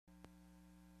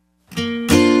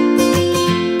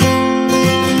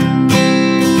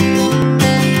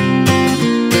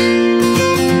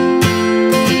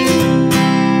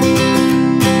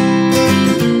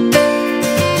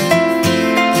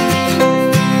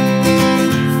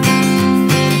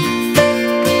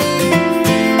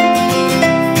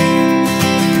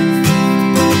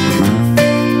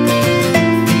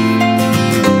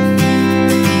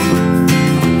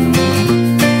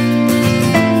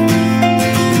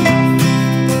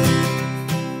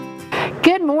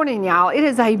morning, y'all. It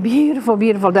is a beautiful,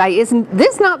 beautiful day. Isn't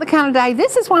this not the kind of day?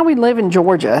 This is why we live in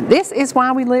Georgia. This is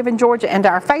why we live in Georgia. And to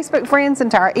our Facebook friends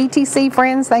and to our ETC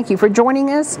friends, thank you for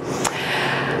joining us.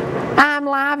 I'm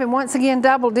live and once again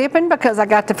double dipping because I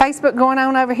got the Facebook going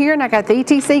on over here and I got the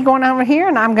ETC going over here,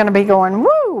 and I'm going to be going,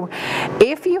 woo!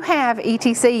 If you have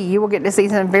ETC, you will get to see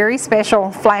some very special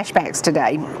flashbacks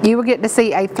today. You will get to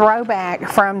see a throwback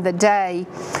from the day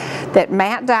that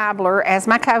Matt Dibler, as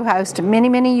my co-host many,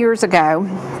 many years ago,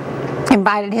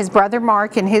 invited his brother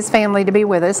Mark and his family to be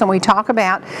with us, and we talk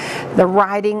about the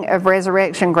writing of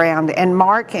Resurrection Ground. And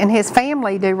Mark and his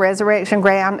family do Resurrection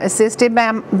Ground assisted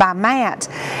by Matt.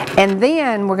 And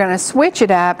then we're going to switch it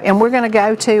up and we're going to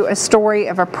go to a story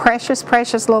of a precious,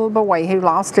 precious little boy who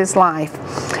lost his life.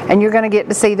 And you're going to get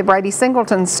to see the Brady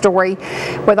Singleton story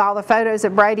with all the photos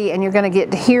of Brady, and you're going to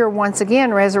get to hear once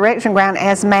again Resurrection Ground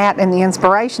as Matt and the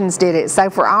Inspirations did it. So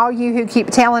for all you who keep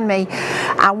telling me,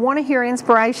 I want to hear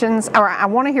Inspirations, or I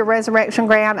want to hear Resurrection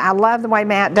Ground, I love the way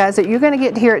Matt does it, you're going to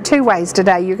get to hear it two ways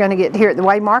today. You're going to get to hear it the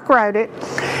way Mark wrote it,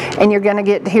 and you're going to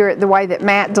get to hear it the way that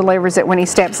Matt delivers it when he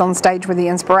steps on stage with the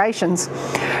Inspirations.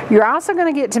 You're also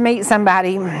going to get to meet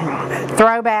somebody,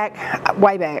 throwback,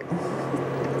 way back.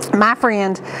 My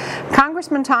friend,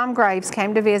 Congressman Tom Graves,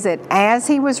 came to visit as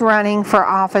he was running for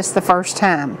office the first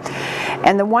time.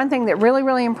 And the one thing that really,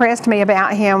 really impressed me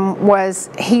about him was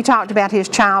he talked about his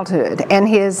childhood and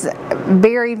his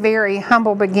very, very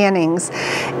humble beginnings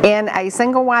in a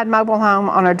single-wide mobile home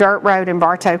on a dirt road in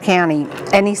Bartow County.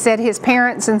 And he said his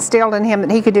parents instilled in him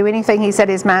that he could do anything he set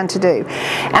his mind to do.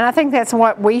 And I think that's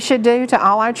what we should do to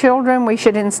all our children. We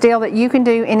should instill that you can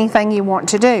do anything you want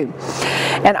to do.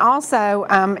 And also,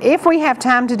 if we have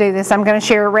time to do this, I'm going to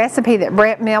share a recipe that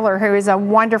Brett Miller, who is a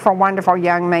wonderful, wonderful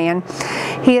young man,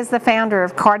 he is the founder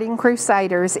of Karting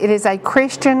Crusaders. It is a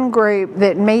Christian group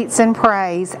that meets and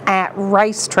prays at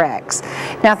racetracks.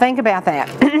 Now think about that.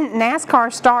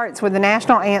 NASCAR starts with the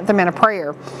national anthem and a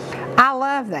prayer. I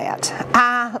love that.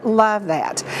 I love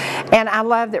that. And I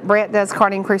love that Brett does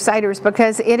Karting Crusaders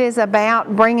because it is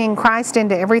about bringing Christ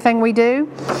into everything we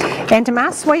do. And to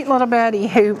my sweet little buddy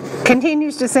who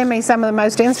continues to send me some of the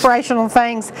most inspirational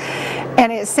things,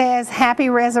 and it says, Happy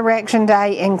Resurrection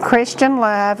Day in Christian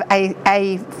love,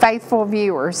 a faithful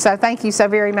viewer. So thank you so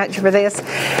very much for this.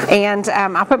 And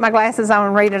I'll put my glasses on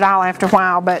and read it all after a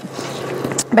while. But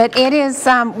it is,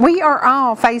 we are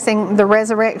all facing the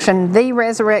resurrection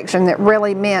that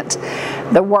really meant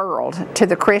the world to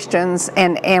the Christians,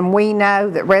 and we know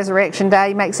that Resurrection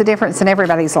Day makes a difference in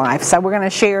everybody's life. So we're going to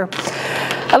share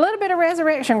a little bit of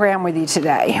Resurrection Ground with you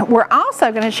today. We're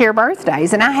also going to share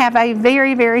birthdays, and I have a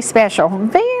very, very special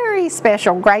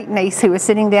great niece who is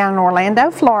sitting down in Orlando,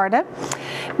 Florida.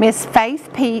 Miss Faith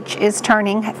Peach is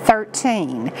turning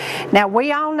 13. Now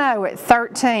we all know at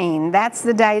 13, that's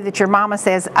the day that your mama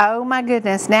says, oh my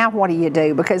goodness, now what do you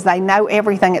do? Because they know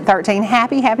everything at 13.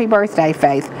 Happy birthday,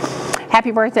 Faith.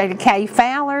 Happy birthday to Kay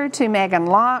Fowler, to Megan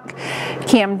Locke,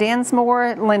 Kim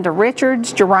Densmore, Linda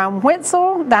Richards, Jerome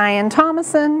Whitzel, Diane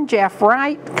Thomason, Jeff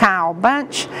Wright, Kyle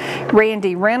Bunch,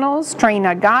 Randy Reynolds,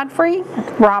 Trina Godfrey,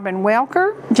 Robin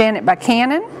Welker, Janet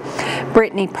Buchanan,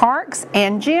 Brittany Parks,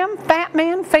 and Jim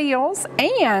Fatman Fields.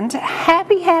 And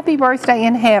happy birthday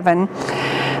in heaven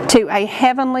to a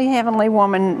heavenly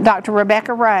woman, Dr.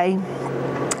 Rebecca Ray,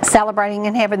 celebrating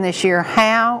in heaven this year.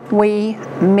 How we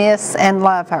miss and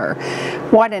love her.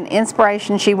 What an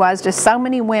inspiration she was to so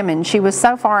many women. She was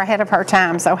so far ahead of her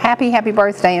time. So happy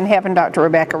birthday in heaven, Dr.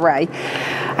 Rebecca Ray.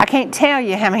 I can't tell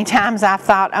you how many times I've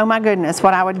thought, oh my goodness,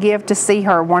 what I would give to see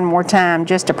her one more time.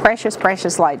 Just a precious,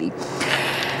 precious lady.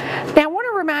 Now I want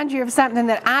to remind you of something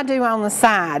that I do on the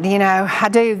side. You know, I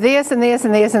do this and this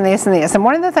and this and this and this. And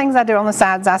one of the things I do on the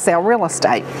side is I sell real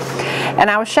estate. And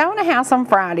I was showing a house on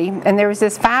Friday, and there was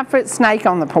this 5-foot snake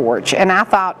on the porch, and I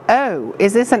thought, oh,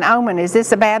 is this an omen? Is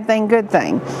this a bad thing, good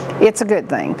thing? It's a good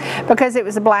thing, because it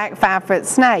was a black 5-foot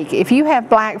snake. If you have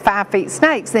black 5-foot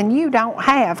snakes, then you don't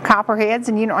have copperheads,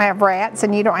 and you don't have rats,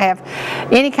 and you don't have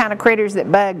any kind of critters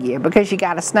that bug you, because you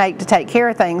got a snake to take care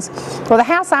of things. Well, the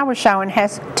house I was showing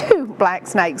has 2 black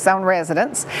snakes on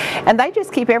residence, and they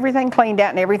just keep everything cleaned out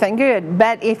and everything good.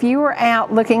 But if you are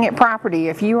out looking at property,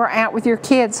 if you are out with your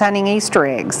kids hunting Easter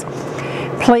eggs,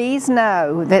 please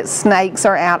know that snakes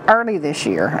are out early this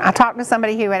year. I talked to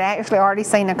somebody who had actually already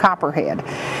seen a copperhead.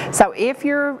 So if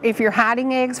you're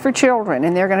hiding eggs for children,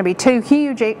 and there are going to be 2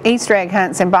 huge Easter egg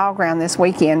hunts in Ball Ground this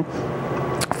weekend.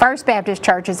 First Baptist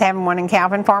Church is having one in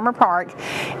Calvin Farmer Park,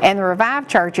 and the Revive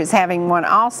Church is having one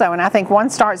also, and I think one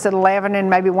starts at 11 and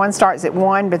maybe one starts at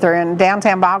 1, but they're in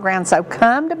downtown Ball Ground, so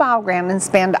come to Ball Ground and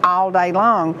spend all day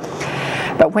long.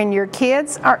 But when your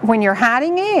kids are, when you're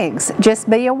hiding eggs, just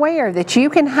be aware that you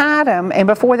can hide them, and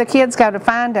before the kids go to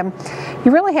find them,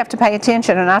 you really have to pay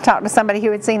attention. And I talked to somebody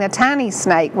who had seen a tiny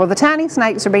snake. Well, the tiny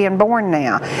snakes are being born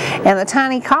now, and the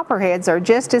tiny copperheads are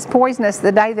just as poisonous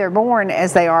the day they're born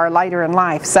as they are later in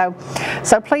life. So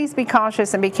please be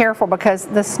cautious and be careful, because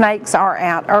the snakes are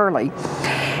out early.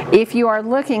 If you are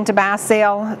looking to buy,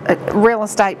 sell real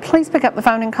estate, please pick up the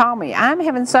phone and call me. I'm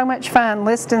having so much fun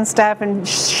listing stuff and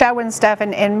showing stuff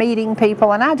and meeting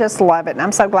people, and I just love it, and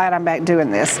I'm so glad I'm back doing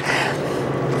this.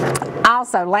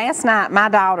 Also, last night, my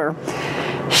daughter,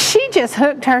 she just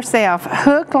hooked herself,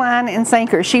 hook, line, and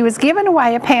sinker. She was giving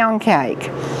away a pound cake,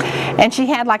 and she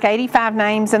had like 85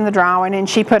 names in the drawing, and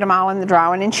she put them all in the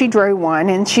drawing, and she drew one,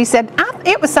 and she said,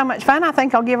 it was so much fun, I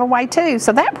think I'll give away 2.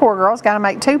 So that poor girl's got to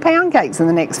make 2 pound cakes in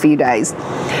the next few days.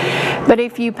 But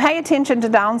if you pay attention to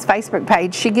Dawn's Facebook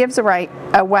page, she gives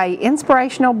away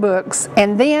inspirational books,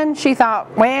 and then she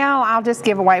thought, well, I'll just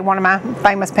give away one of my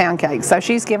famous pound cakes. So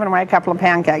she's giving away a couple of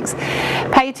pound cakes.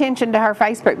 Pay attention to her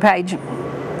Facebook page.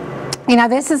 You know,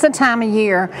 this is a time of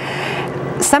year,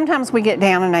 sometimes we get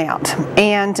down and out,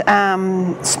 and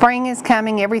spring is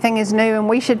coming, everything is new, and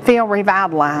we should feel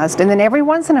revitalized. And then every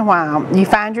once in a while, you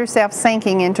find yourself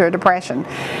sinking into a depression.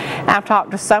 I've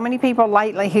talked to so many people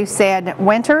lately who said,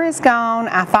 winter is gone,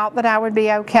 I thought that I would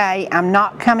be okay, I'm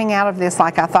not coming out of this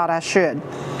like I thought I should.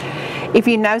 If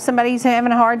you know somebody who's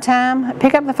having a hard time,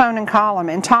 pick up the phone and call them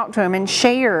and talk to them and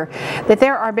share that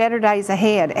there are better days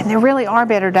ahead. And there really are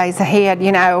better days ahead.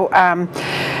 You know,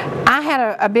 I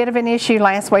had a bit of an issue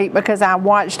last week because I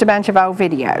watched a bunch of old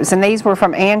videos. And these were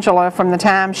from Angela from the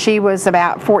time she was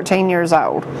about 14 years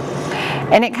old.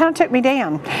 And it kind of took me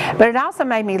down. But it also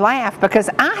made me laugh because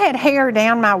I had hair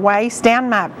down my waist, down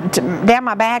my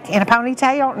back in a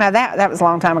ponytail. Now that was a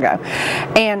long time ago.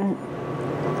 And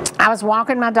I was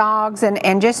walking my dogs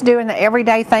and just doing the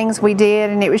everyday things we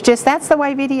did, and it was just, that's the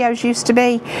way videos used to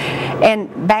be. And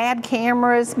bad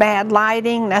cameras, bad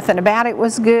lighting, nothing about it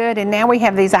was good. And now we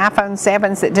have these iPhone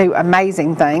 7s that do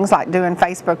amazing things, like doing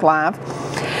Facebook Live.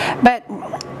 But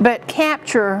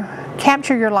capture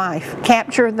your life,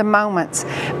 capture the moments,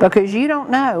 because you don't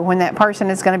know when that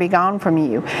person is going to be gone from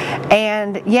you.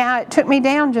 And yeah, it took me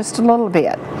down just a little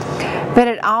bit, but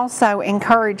it also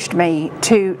encouraged me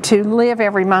to live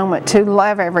every moment, to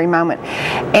love every moment,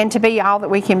 and to be all that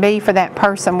we can be for that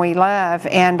person we love.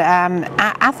 And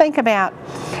I think about,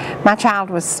 my child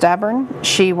was stubborn.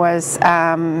 She was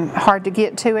hard to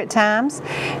get to at times.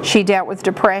 She dealt with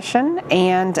depression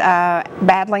and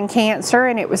battling cancer,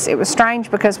 and it was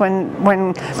strange because when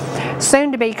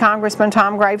soon-to-be Congressman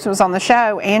Tom Graves was on the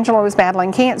show, Angela was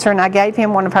battling cancer, and I gave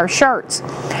him one of her shirts,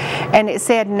 and it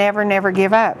said, "Never, never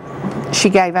give up." She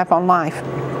gave up on life.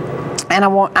 And I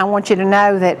want you to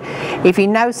know that if you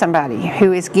know somebody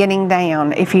who is getting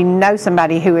down, if you know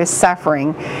somebody who is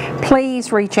suffering,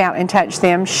 please reach out and touch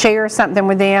them, share something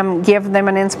with them, give them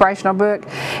an inspirational book,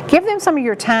 give them some of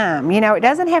your time. You know, it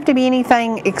doesn't have to be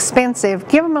anything expensive.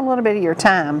 Give them a little bit of your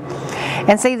time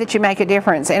and see that you make a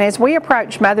difference. And as we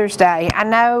approach Mother's Day, I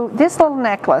know this little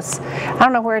necklace, I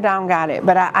don't know where Dawn got it,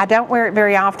 but I don't wear it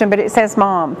very often, but it says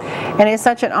Mom. And it's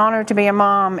such an honor to be a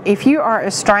mom. If you are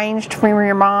estranged from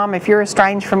your mom, if you're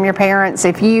estranged from your parents,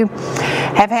 if you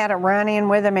have had a run-in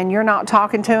with them and you're not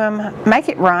talking to them, make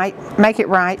it right. Make it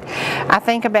right. I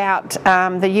think about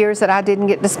the years that I didn't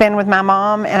get to spend with my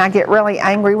mom, and I get really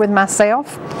angry with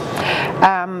myself.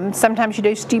 Sometimes you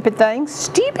do stupid things.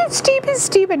 Stupid.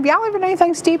 Have y'all ever done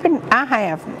anything stupid? I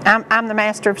have. I'm the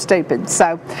master of stupid.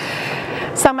 So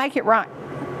make it right.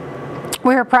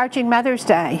 We're approaching Mother's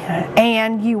Day,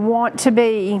 and you want to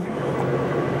be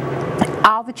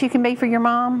all that you can be for your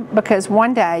mom, because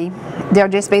one day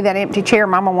there'll just be that empty chair.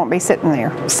 Mama won't be sitting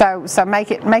there. So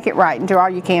make it right and do all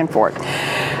you can for it.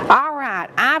 All right,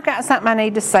 I've got something I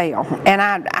need to sell, and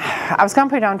I was going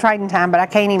to put it on Trading Time, but I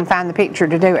can't even find the picture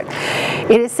to do it.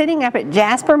 It is sitting up at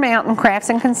Jasper Mountain Crafts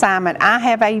and Consignment. I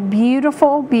have a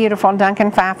beautiful, beautiful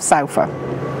Duncan Fife sofa.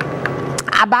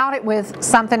 I bought it with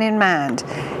something in mind.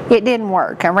 It didn't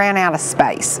work. I ran out of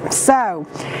space. So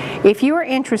if you are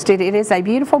interested, it is a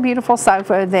beautiful, beautiful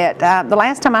sofa that the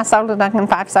last time I sold a Duncan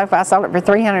Fife sofa, I sold it for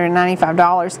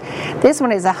 $395. This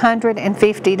one is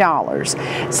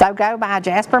 $150. So go by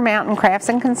Jasper Mountain Crafts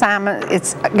and Consignment.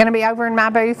 It's going to be over in my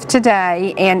booth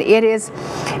today, and it is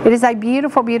a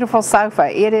beautiful, beautiful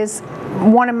sofa. It is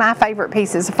one of my favorite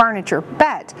pieces of furniture,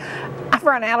 but I've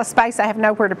run out of space. I have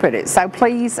nowhere to put it. So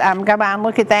please go by and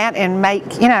look at that and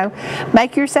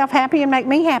make yourself yourself happy and make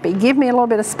me happy. Give me a little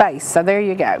bit of space. So there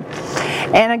you go.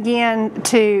 And again,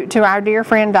 to our dear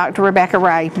friend, Dr. Rebecca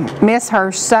Ray, miss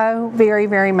her so very,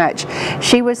 very much.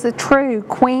 She was the true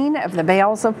queen of the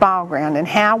bells of Ball Ground, and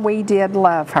how we did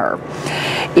love her.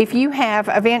 If you have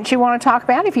events you want to talk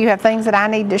about, if you have things that I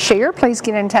need to share, please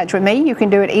get in touch with me. You can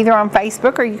do it either on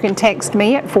Facebook or you can text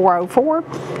me at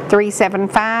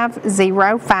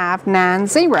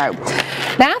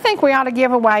 404-375-0590. Now, I think we ought to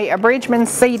give away a Bridgman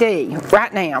CD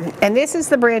right now. And this is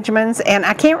the Bridgman's, and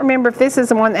I can't remember if this is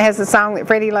the one that has the song that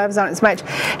Freddie loves on it so much.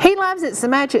 He loves it so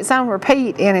much it's on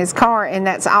repeat in his car, and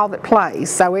that's all that plays.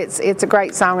 So it's a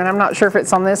great song, and I'm not sure if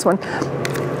it's on this one.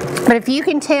 But if you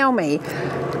can tell me,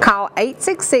 call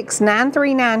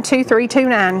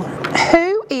 866-939-2329.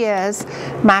 Who is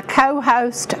my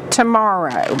co-host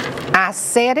tomorrow? I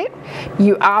said it.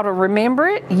 You ought to remember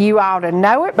it. You ought to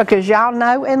know it, because y'all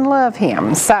know and love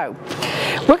him. So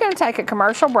we're going to take a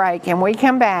commercial break, and when we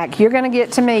come back, you're going to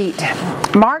get to meet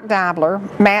Mark Dibler,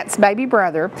 Matt's baby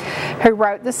brother, who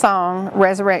wrote the song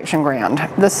Resurrection Ground.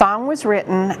 The song was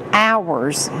written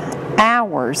hours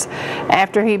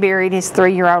after he buried his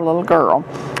 3-year-old little girl.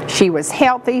 She was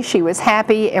healthy, she was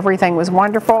happy, everything was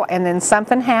wonderful, and then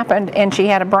something happened and she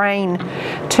had a brain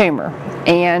tumor.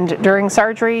 And during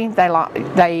surgery,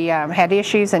 they had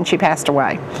issues and she passed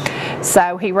away.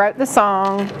 So he wrote the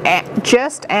song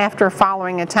just after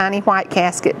following a tiny white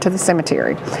casket to the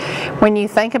cemetery. When you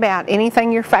think about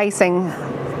anything you're facing,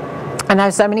 I know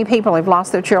so many people have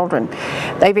lost their children.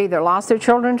 They've either lost their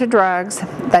children to drugs,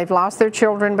 they've lost their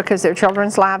children because their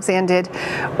children's lives ended,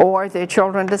 or their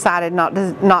children decided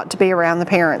not to be around the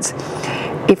parents.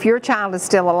 If your child is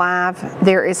still alive,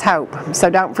 there is hope. So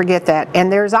don't forget that.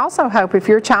 And there's also hope if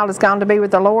your child has gone to be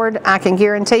with the Lord. I can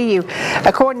guarantee you,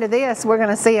 according to this, we're going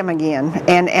to see him again.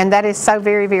 And that is so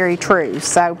very, very true.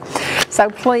 So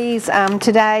please,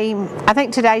 today, I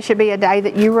think today should be a day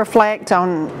that you reflect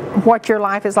on what your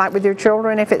life is like with your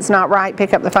children. If it's not right,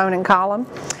 pick up the phone and call them.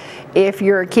 If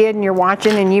you're a kid and you're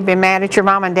watching and you've been mad at your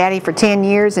mom and daddy for 10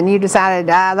 years and you decided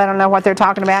they don't know what they're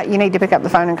talking about, you need to pick up the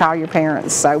phone and call your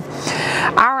parents. So,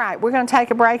 all right, we're going to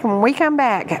take a break, and when we come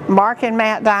back, Mark and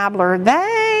Matt Dibler,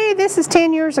 this is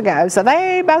 10 years ago, so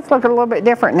they both look a little bit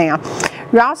different now.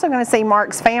 You're also going to see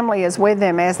Mark's family is with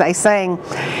them as they sing.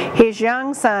 His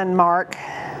young son, Mark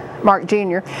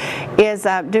Jr., is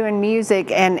doing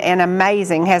music and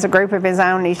amazing, has a group of his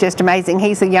own. He's just amazing.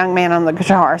 He's the young man on the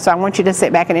guitar. So I want you to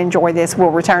sit back and enjoy this. We'll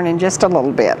return in just a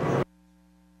little bit.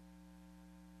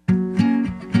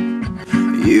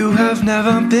 You have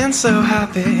never been so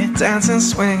happy, dancing,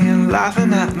 swinging,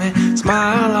 laughing at me,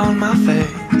 smile on my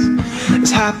face.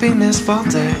 It's happiness for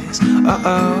days.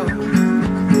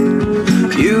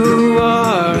 You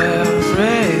are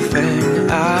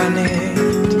everything I need.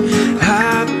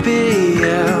 Happy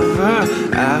ever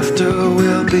after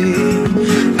we'll be.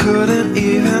 Couldn't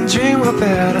even dream a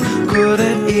better,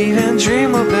 couldn't even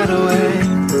dream a better way.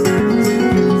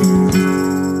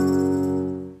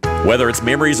 Whether it's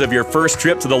memories of your first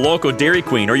trip to the local Dairy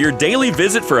Queen or your daily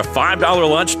visit for a $5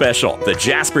 lunch special, the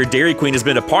Jasper Dairy Queen has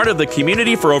been a part of the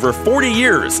community for over 40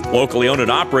 years. Locally owned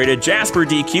and operated, Jasper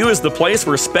DQ is the place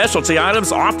where specialty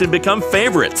items often become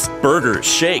favorites. Burgers,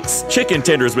 shakes, chicken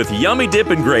tenders with yummy dip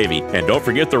and gravy, and don't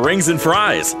forget the rings and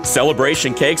fries.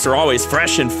 Celebration cakes are always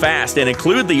fresh and fast and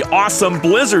include the awesome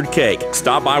Blizzard cake.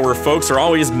 Stop by where folks are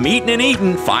always meeting and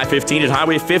eating, 515 at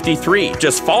Highway 53.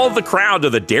 Just follow the crowd to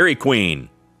the Dairy Queen.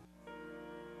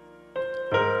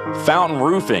 Fountain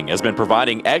Roofing has been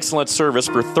providing excellent service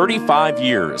for 35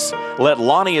 years. Let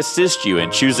Lonnie assist you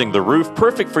in choosing the roof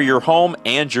perfect for your home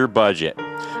and your budget.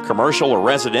 Commercial or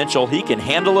residential, he can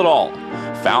handle it all.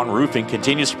 Fountain Roofing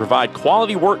continues to provide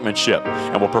quality workmanship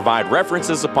and will provide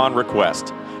references upon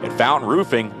request. At Fountain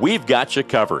Roofing, we've got you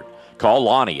covered. Call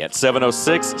Lonnie at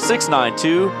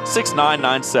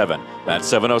 706-692-6997.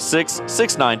 That's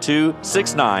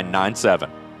 706-692-6997.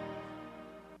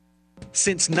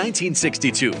 Since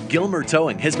 1962, Gilmer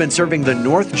Towing has been serving the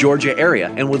North Georgia area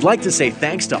and would like to say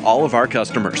thanks to all of our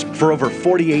customers. For over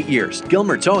 48 years,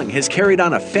 Gilmer Towing has carried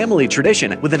on a family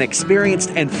tradition with an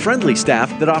experienced and friendly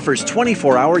staff that offers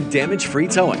 24-hour damage-free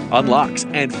towing, unlocks,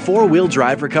 and four-wheel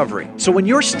drive recovery. So when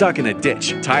you're stuck in a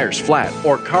ditch, tires flat,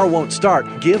 or car won't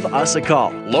start, give us a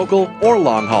call. Local or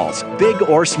long hauls, big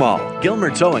or small,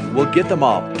 Gilmer Towing will get them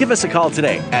all. Give us a call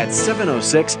today at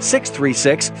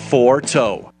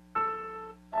 706-636-4TOW.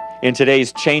 In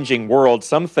today's changing world,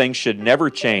 some things should never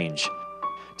change.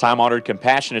 Time-honored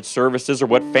compassionate services are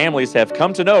what families have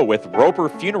come to know with Roper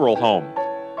Funeral Home.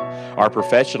 Our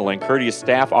professional and courteous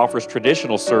staff offers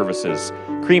traditional services,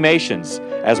 cremations,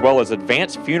 as well as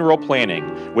advanced funeral planning,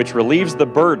 which relieves the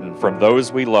burden from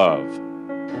those we love.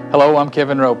 Hello, I'm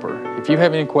Kevin Roper. If you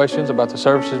have any questions about the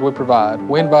services we provide,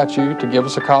 we invite you to give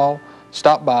us a call,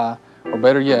 stop by, or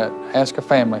better yet, ask a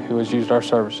family who has used our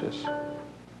services.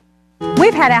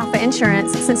 We've had Alpha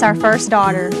Insurance since our first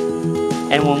daughter.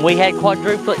 And when we had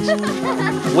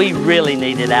quadruplets, we really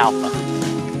needed Alpha.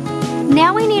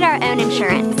 Now we need our own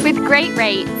insurance with great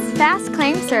rates, fast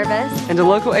claim service, and a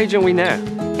local agent we know.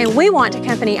 And we want a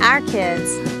company our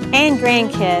kids and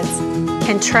grandkids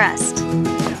can trust.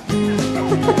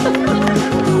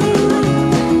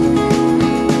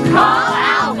 Call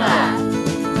Alpha!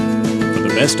 For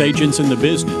the best agents in the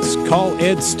business, call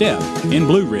Ed Stepp in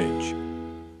Blue Ridge.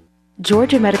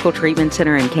 Georgia Medical Treatment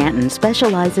Center in Canton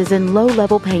specializes in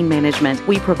low-level pain management.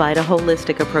 We provide a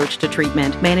holistic approach to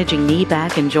treatment, managing knee,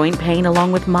 back, and joint pain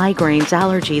along with migraines,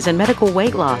 allergies, and medical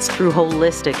weight loss through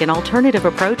holistic and alternative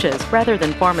approaches rather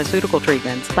than pharmaceutical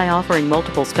treatments. By offering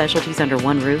multiple specialties under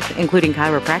one roof, including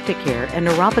chiropractic care and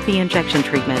neuropathy injection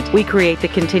treatment, we create the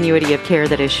continuity of care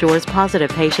that assures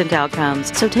positive patient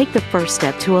outcomes. So take the first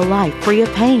step to a life free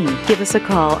of pain. Give us a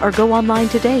call or go online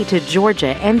today to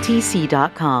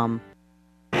georgiamtc.com.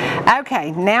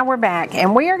 Okay, now we're back,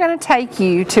 and we are going to take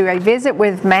you to a visit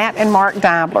with Matt and Mark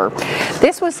Dibler.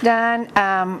 This was done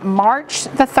March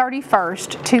the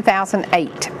 31st,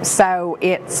 2008, so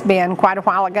it's been quite a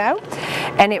while ago,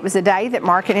 and it was a day that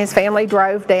Mark and his family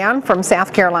drove down from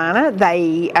South Carolina.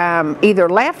 They either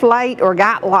left late or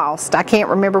got lost. I can't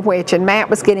remember which, and Matt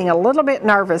was getting a little bit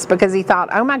nervous because he thought,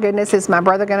 oh my goodness, is my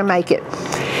brother going to make it?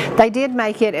 They did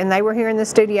make it, and they were here in the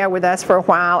studio with us for a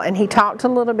while, and he talked a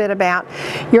little bit about,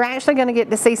 you're actually going to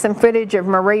get to see some footage of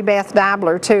Marie Beth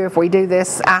Dibler too if we do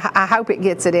this. I hope it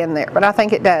gets it in there, but I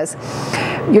think it does.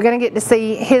 You're going to get to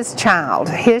see his child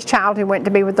who went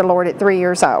to be with the Lord at 3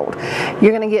 years old.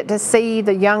 You're going to get to see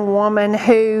the young woman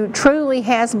who truly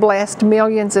has blessed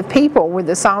millions of people with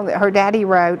the song that her daddy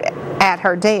wrote at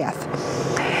her death.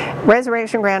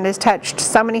 Resurrection Ground has touched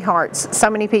so many hearts, so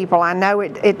many people. I know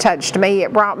it touched me.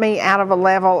 It brought me out of a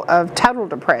level of total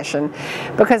depression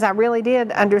because I really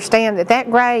did understand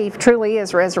that grave truly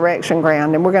is resurrection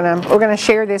ground, and we're gonna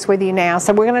share this with you now.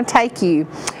 So we're gonna take you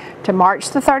to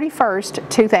March the 31st,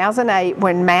 2008,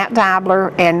 when Matt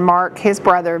Dibler and Mark, his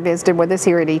brother, visited with us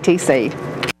here at ETC.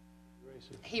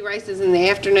 He races in the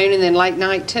afternoon and then late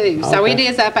night too. So it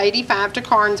is up 85 to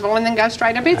Carnesville and then go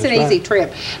straight up. It's an easy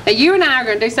trip. Now you and I are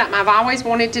going to do something I've always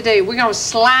wanted to do. We're going to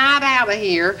slide out of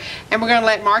here and we're going to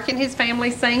let Mark and his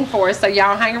family sing for us. So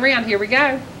y'all hang around. Here we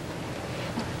go.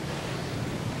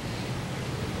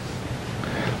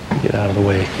 Get out of the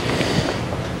way.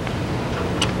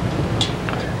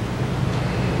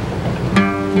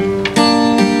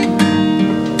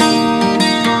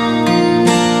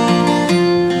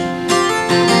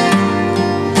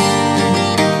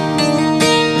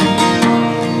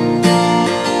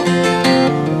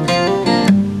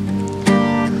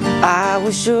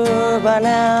 Sure by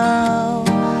now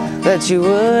that you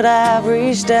would have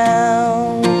reached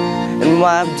down and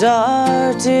wiped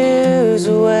our tears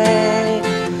away,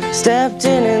 stepped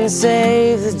in and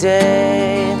saved the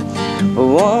day. But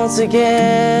once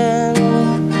again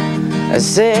I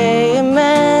say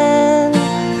amen,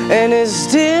 and it's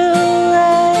still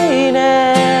raining,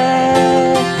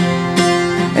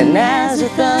 and as the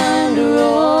thunder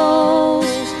rolls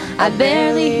I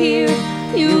barely hear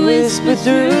you whisper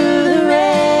through the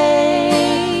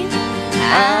rain,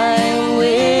 I'm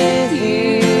with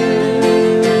you.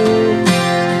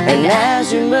 And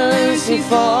as your mercy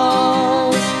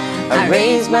falls, I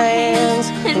raise my hands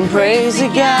and praise the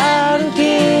God who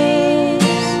gives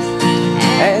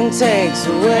and takes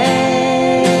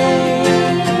away.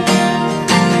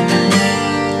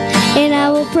 and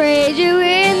I will praise you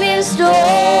in this storm,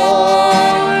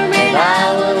 and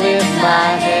I will lift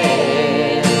my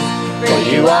hands, for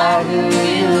you are who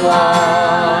you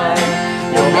are,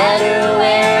 no matter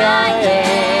where I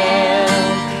am,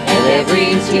 and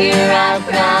every tear I've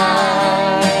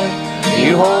cried,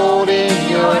 you hold in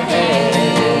your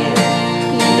hand.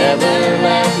 You never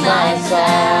left my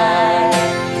side,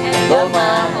 and though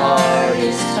my heart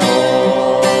is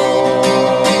torn,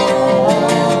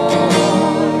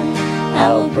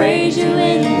 I will praise you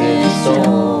in this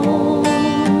storm.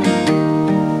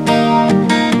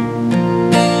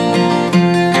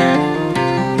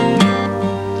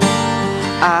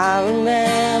 I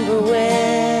remember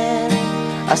when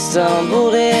I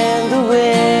stumbled in the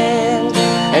wind,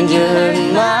 and you heard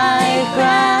my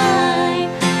cry,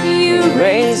 you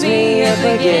raised me up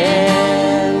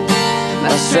again.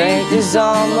 My strength is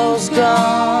almost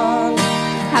gone,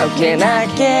 how can I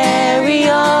carry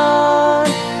on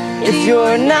if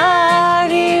you're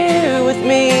not here with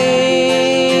me?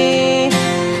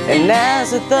 And as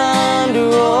as the thunder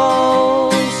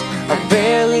rolls, I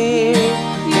barely hear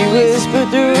you whisper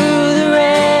through the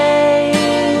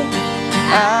rain,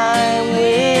 I'm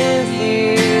with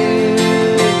you.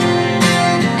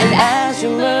 And as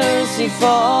your mercy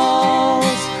falls,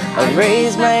 I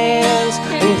raise my hands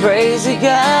and praise the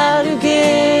God who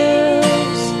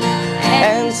gives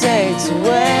and takes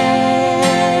away.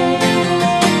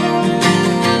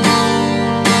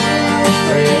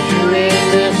 Praise you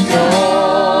in the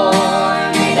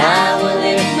storm, and I will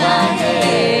lift my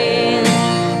hands,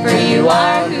 for you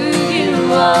are who you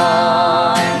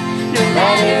are, no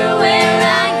matter where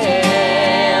I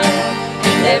am,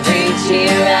 and every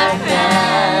tear I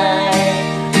cry,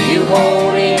 you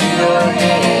hold in your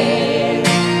hand.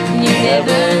 You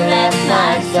never left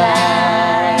my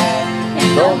side, and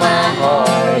though my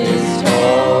heart is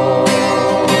torn,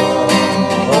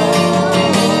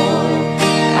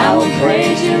 I will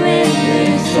praise you in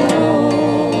this song.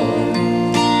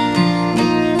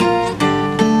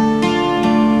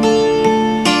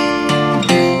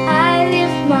 I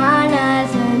lift mine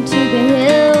eyes unto the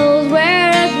hills,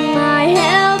 where does my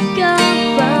help come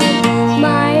from?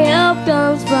 My help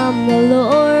comes from the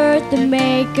Lord, the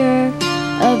maker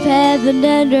of heaven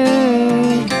and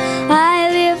earth. I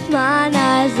lift mine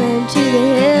eyes unto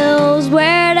the hills,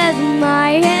 where does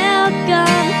my help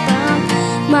come from?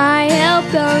 My help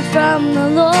comes from the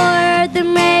Lord, the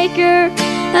maker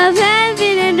of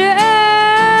heaven and earth.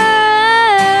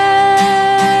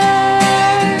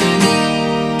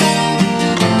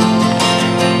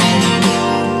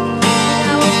 I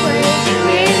will praise you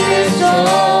in this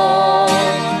song,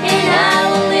 and I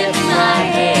will lift my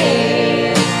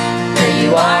hands, for you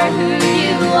are who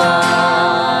you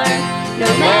are, no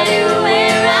matter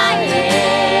where I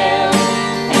am,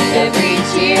 and every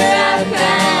tear I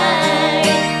cry,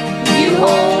 you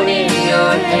hold in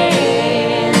your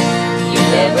hand. You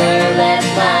never left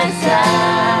my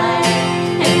side,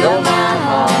 and though my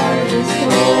heart is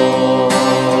torn,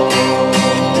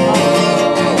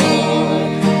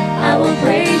 I will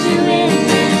praise you in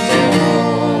this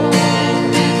song.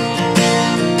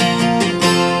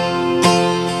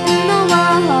 And though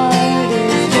my heart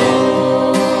is torn,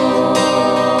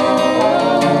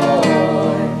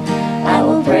 I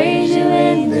will praise you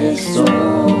in this song.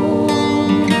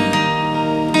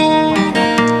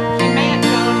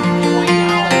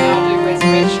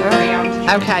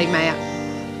 Okay, Matt.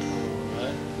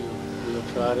 We'll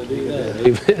try to do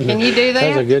that. Can you do that?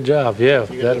 That's a good job. Yeah,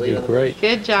 that'd be great.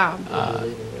 Good job.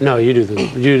 No, you do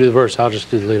the verse. I'll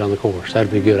just do the lead on the chorus.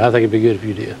 That'd be good. I think it'd be good if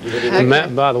you did. And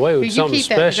Matt, by the way, Will you something keep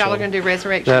that, 'cause special y'all are going to do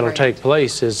Resurrection that'll Prayer. take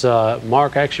place is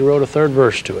Mark actually wrote a third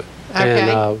verse to it. Okay, And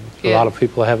a good. lot of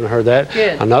people haven't heard that.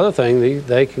 Good. Another thing,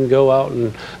 they can go out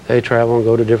and they travel and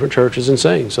go to different churches and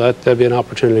sing. So that'd be an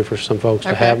opportunity for some folks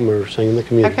to Okay. have them or sing in the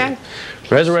community. Okay.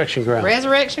 Resurrection Ground.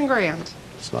 Resurrection Ground.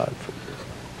 Slide.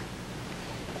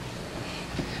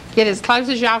 Get as close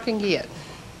as y'all can get.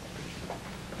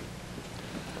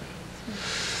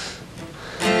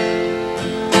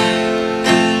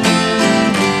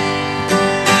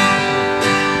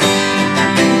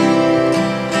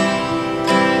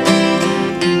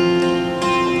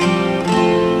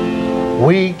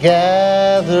 We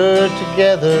gather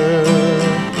together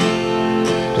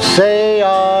to say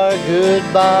our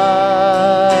goodbyes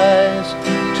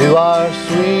to our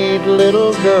sweet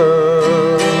little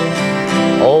girl.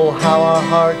 Oh, how our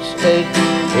hearts ache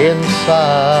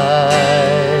inside.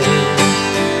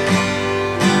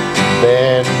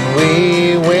 Then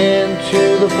we went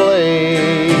to the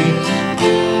place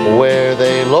where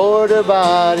they lowered her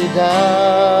body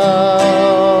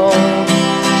down.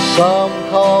 Some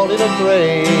called it a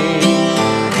grave,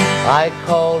 I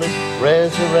called it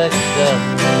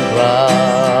resurrection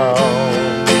ground.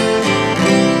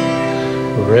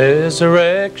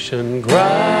 Resurrection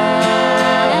ground,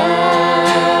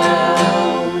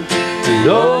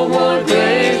 no more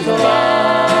graves allowed.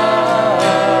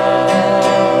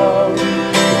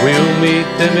 We'll meet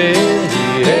them in the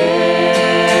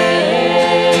air,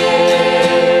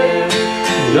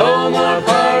 no more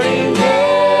parting there.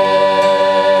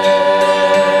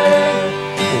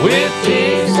 With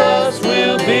Jesus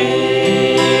we'll be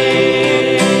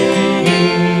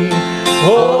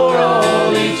for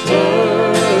all eternity.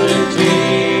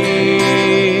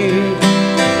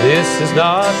 This is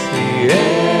not the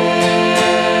end,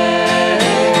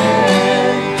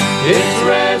 it's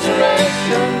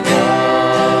resurrection ground.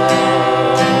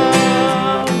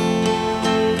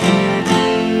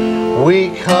 We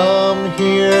come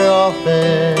here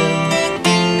often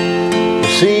to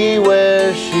see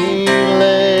where she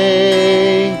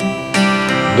lay.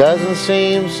 Doesn't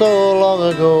seem so long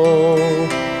ago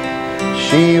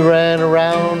she ran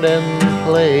around and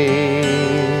played.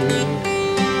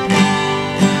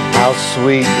 How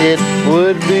sweet it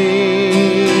would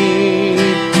be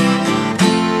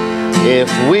if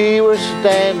we were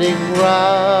standing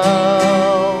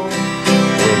round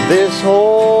when this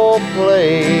whole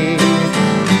place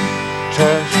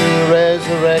turns to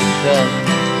resurrection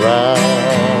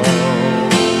ground.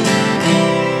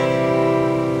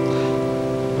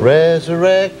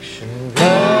 Resurrection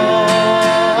ground.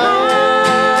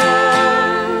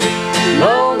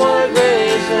 No more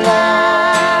graves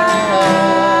alive.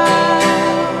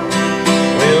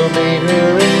 We'll meet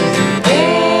her in the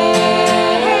air.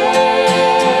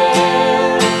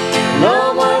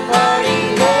 No more party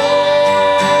there.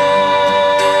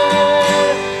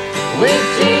 With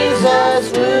Jesus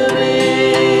we'll be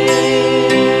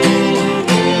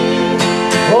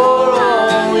for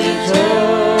all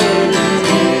eternity.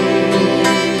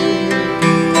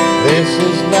 This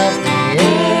is not the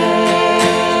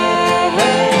end,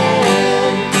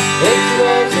 it's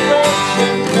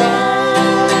resurrection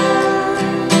time.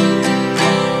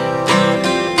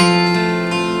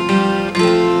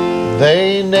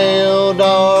 They nailed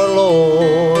our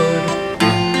Lord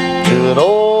to an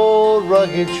old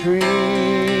rugged tree.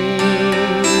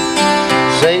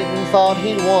 Satan thought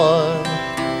he won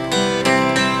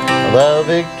the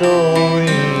victory.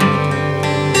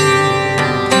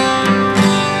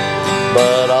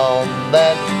 But on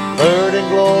that third and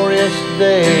glorious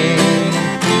day,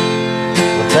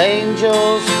 with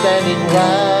angels standing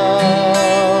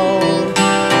round,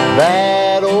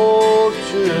 that old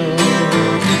tomb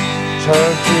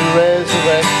turned to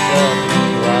resurrection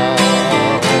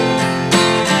ground.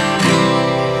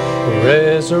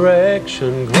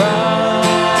 Resurrection ground.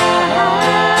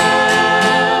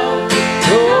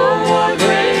 No more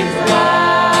graves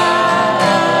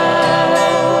alive.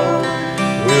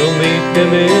 We'll meet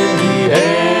them in the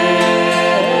air.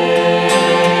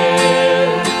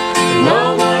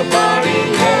 No more party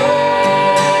there.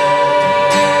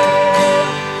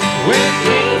 With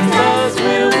Jesus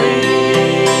we'll be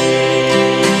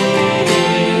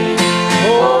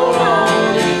for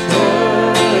all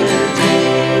eternity.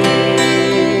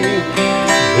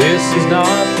 This is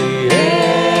not the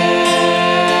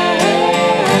end,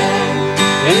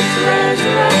 it's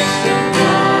resurrection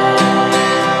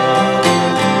time.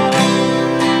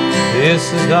 This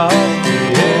is not the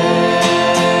end.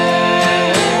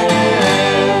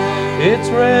 It's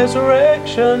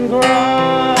resurrection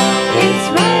ground. It's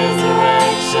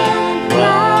resurrection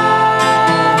ground.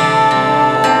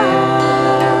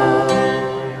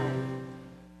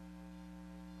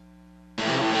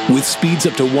 With speeds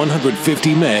up to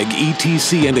 150 meg,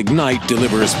 ETC and Ignite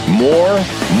delivers more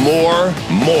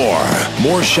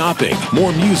shopping,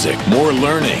 more music, more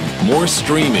learning, more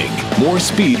streaming, more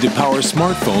speed to power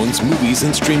smartphones, movies,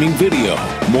 and streaming video,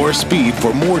 more speed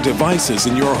for more devices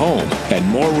in your home, and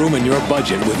more room in your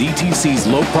budget with ETC's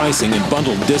low pricing and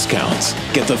bundled discounts.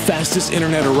 Get the fastest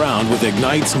internet around with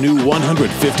Ignite's new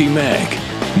 150 meg.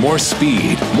 More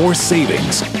speed, more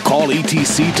savings. Call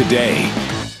ETC today.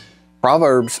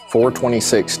 Proverbs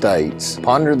 4:26 states,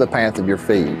 "Ponder the path of your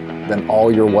feet, then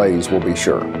all your ways will be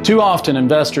sure." Too often,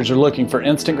 investors are looking for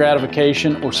instant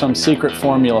gratification or some secret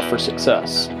formula for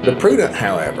success. The prudent,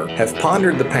 however, have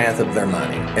pondered the path of their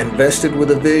money, invested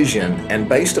with a vision, and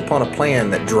based upon a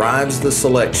plan that drives the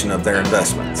selection of their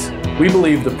investments. We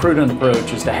believe the prudent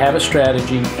approach is to have a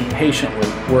strategy and patiently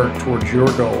work towards your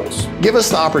goals. Give us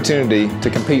the opportunity to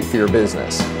compete for your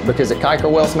business, because at Kiker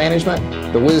Wealth Management,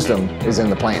 the wisdom is in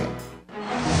the planning.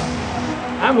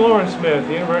 I'm Lawrence Smith,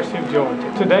 University of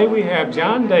Georgia. Today we have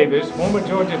John Davis, former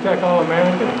Georgia Tech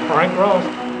All-American, and Frank Ross,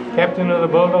 captain of the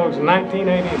Bulldogs'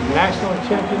 1980 National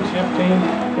Championship team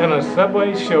in a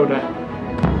Subway showdown.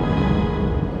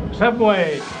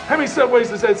 Subway. How many Subways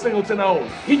does that Singleton own?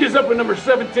 He just up at number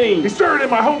 17. He started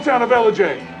in my hometown of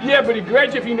LJ. Yeah, but he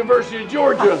graduated from University of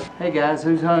Georgia. Hey guys,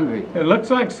 who's hungry? It looks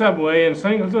like Subway and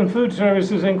Singleton Food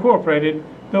Services Incorporated,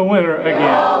 the winner again.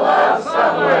 All love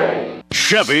Subway.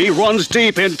 Chevy runs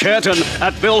deep in Canton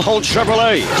at Bill Holt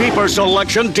Chevrolet. Deeper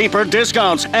selection, deeper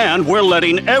discounts, and we're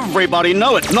letting everybody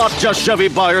know it. Not just Chevy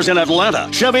buyers in Atlanta.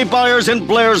 Chevy buyers in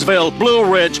Blairsville, Blue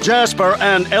Ridge, Jasper,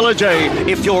 and Ellijay.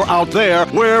 If you're out there,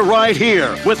 we're right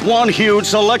here with one huge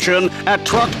selection at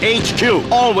Truck HQ.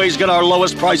 Always get our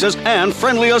lowest prices and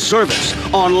friendliest service.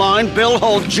 Online,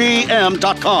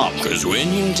 BillHoltGM.com. 'Cause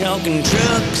when you're talking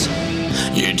trucks,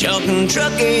 you're talking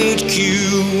Truck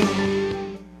HQ.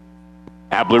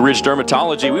 At Blue Ridge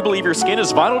Dermatology, we believe your skin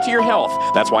is vital to your health.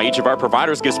 That's why each of our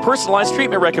providers gives personalized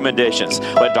treatment recommendations.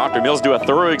 Let Dr. Mills do a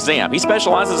thorough exam. He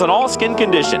specializes in all skin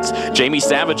conditions. Jamie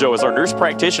Savageau is our nurse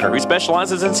practitioner who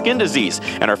specializes in skin disease.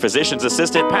 And our physician's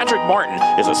assistant, Patrick Martin,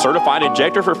 is a certified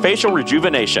injector for facial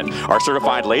rejuvenation. Our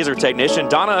certified laser technician,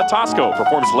 Donna Atosco,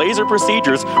 performs laser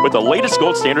procedures with the latest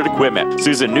gold standard equipment.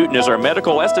 Susan Newton is our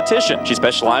medical esthetician. She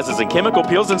specializes in chemical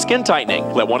peels and skin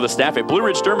tightening. Let one of the staff at Blue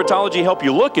Ridge Dermatology help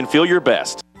you look and feel your best.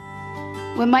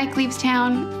 When Mike leaves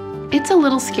town, it's a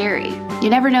little scary. You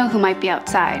never know who might be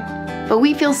outside. But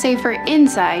we feel safer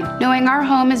inside, knowing our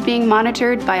home is being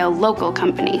monitored by a local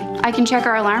company. I can check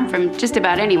our alarm from just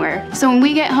about anywhere. So when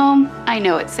we get home, I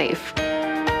know it's safe.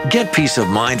 Get peace of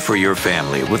mind for your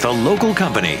family with a local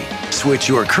company. Switch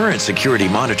your current security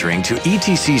monitoring to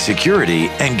ETC Security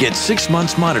and get 6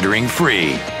 months monitoring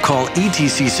free. Call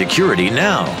ETC Security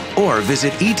now or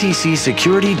visit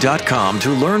etcsecurity.com to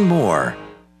learn more.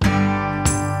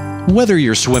 Whether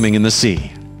you're swimming in the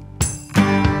sea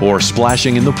or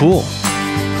splashing in the pool,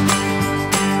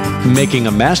 making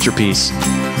a masterpiece,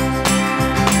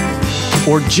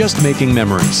 or just making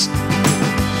memories,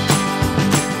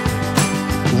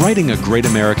 writing a great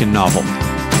American novel,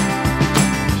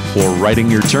 or writing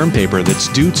your term paper that's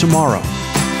due tomorrow.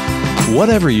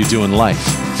 Whatever you do in life,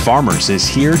 Farmers is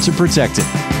here to protect it.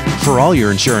 For all your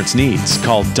insurance needs,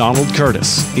 call Donald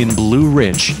Curtis in Blue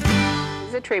Ridge.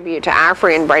 Tribute to our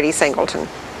friend Brady Singleton.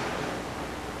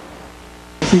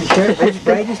 It's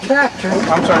Brady's tractor.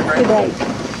 I'm sorry, Brady.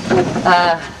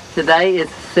 Today is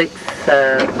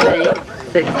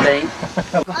 6/16.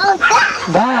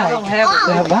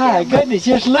 My goodness,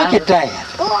 just look at that.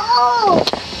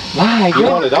 My goodness. You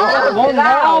want it off? Want it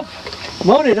off?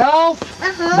 Want it off?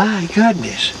 My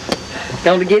goodness.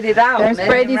 Going to get it out. There's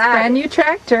Brady's brand new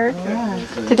tractor.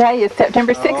 Today is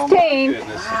September 16th,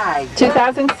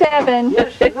 2007.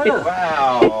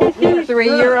 Wow.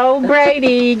 3-year-old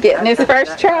Brady getting his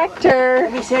first tractor.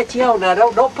 Let me set you on now.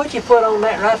 Don't put your foot on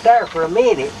that right there for a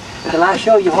minute until I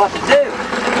show you what to do.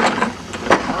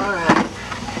 All right.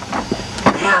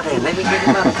 Now then, let me get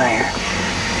him up there.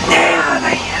 Now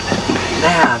then.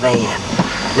 Now then.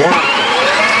 Now.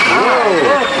 Oh,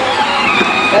 good.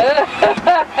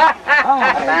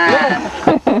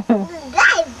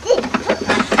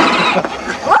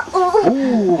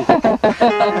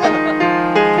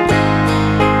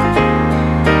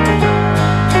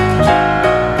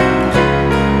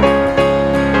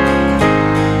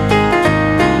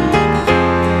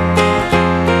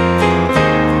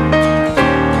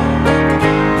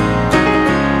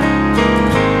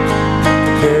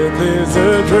 Death is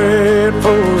a dread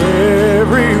for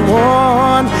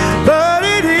everyone, but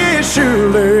it is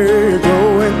surely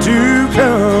going to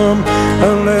come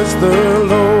unless the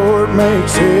Lord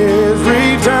makes His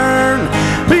return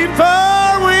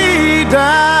before we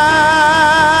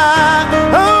die.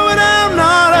 Oh, and I'm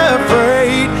not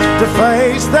afraid to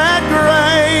face that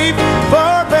grave,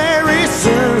 for very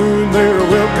soon there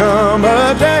will come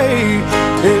a day.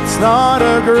 It's not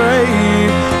a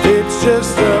grave, it's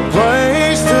just a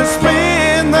place to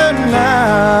spend the night.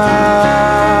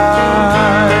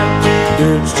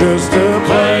 It's just a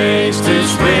place to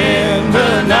spend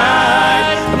the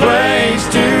night, a place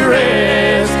to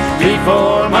rest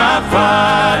before my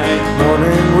flight.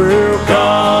 Morning will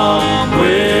come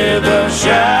with a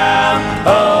shout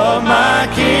of my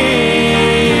King,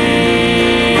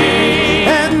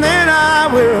 and then I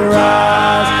will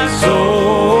rise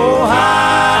so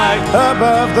high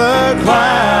above the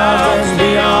clouds and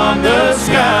beyond the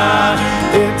sky.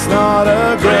 It's not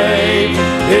a grave,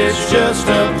 it's just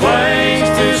a place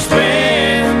to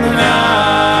spend the night.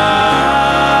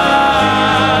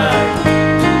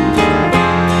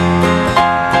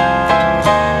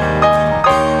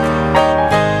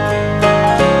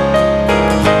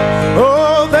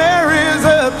 Oh, there is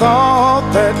a thought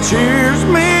that cheers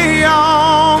me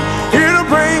on. It'll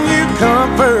bring you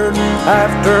comfort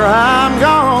after I'm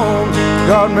gone.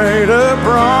 God made a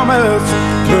promise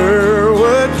there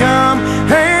would come,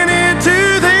 and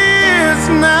into this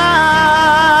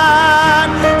night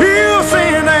He'll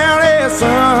send down His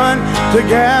Son to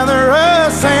gather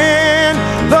us in,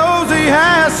 those He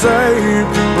has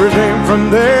saved, redeemed from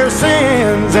their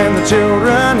sins, and the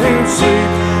children who sleep.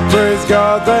 Praise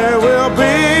God, they will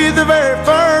be the very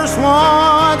first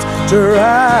ones to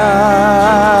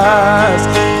rise.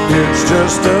 It's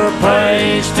just a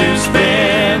place to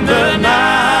spend the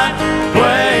night,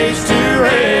 place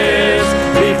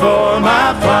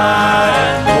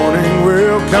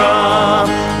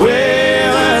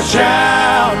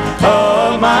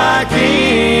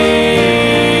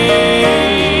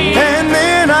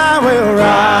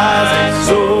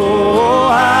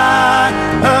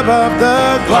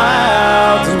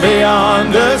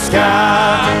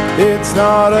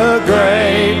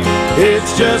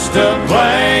just a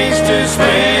place to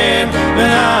spend the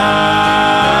night.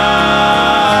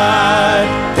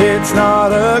 It's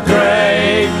not a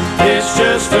grave, it's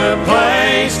just a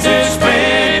place to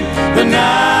spend the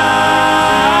night.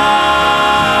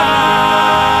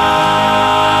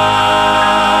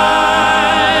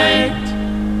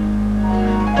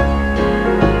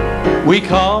 We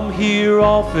come here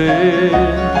often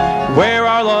where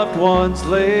our loved ones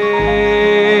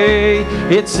lay.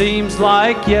 It seems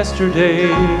like yesterday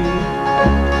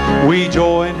we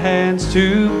joined hands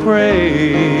to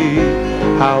pray.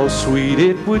 How sweet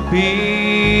it would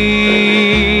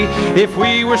be if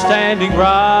we were standing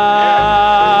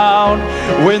round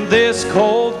when this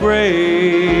cold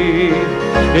grave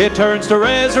it turns to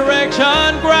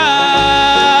resurrection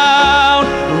ground.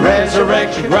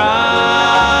 Resurrection ground.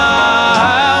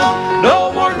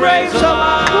 No more graves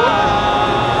allowed.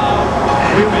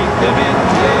 We make them in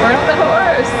the air. Where's the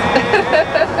horse?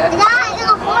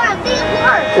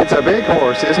 It's a big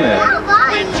horse, isn't it?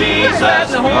 With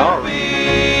Jesus will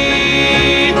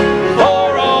be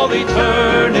for all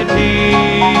eternity.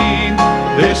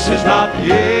 This is not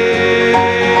the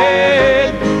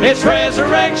end. It's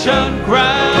resurrection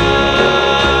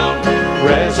ground.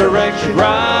 Resurrection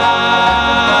ground.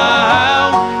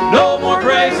 No more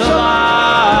graves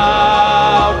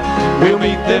allowed. We'll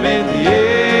meet them in the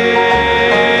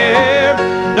air.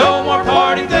 No more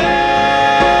parting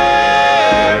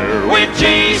there. With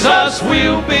Jesus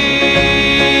we'll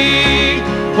be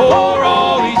for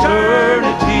all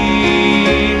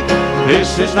eternity.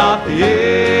 This is not the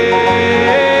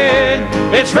end.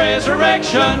 It's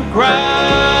resurrection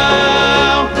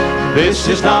ground. This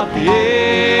is not the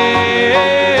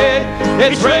end.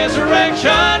 It's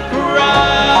resurrection ground.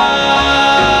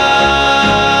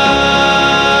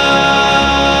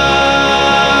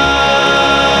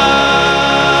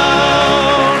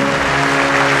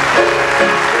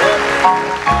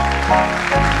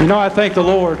 You know, I thank the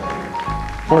Lord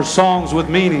for songs with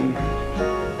meaning.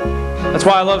 That's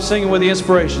why I love singing with the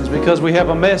Inspirations, because we have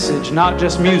a message, not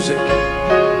just music.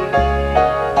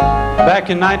 Back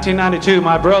in 1992,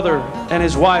 my brother and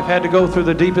his wife had to go through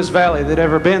the deepest valley they'd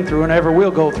ever been through and ever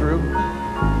will go through.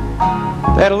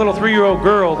 They had a little 3-year-old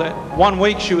girl that one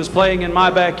week she was playing in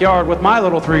my backyard with my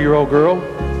little 3-year-old girl.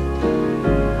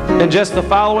 And just the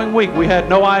following week, we had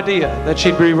no idea that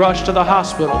she'd be rushed to the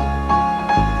hospital.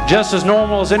 Just as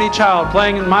normal as any child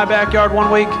playing in my backyard one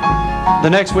week, the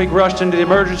next week rushed into the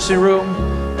emergency room.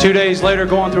 2 days later,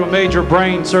 going through a major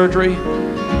brain surgery,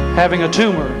 having a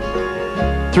tumor.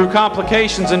 Through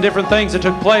complications and different things that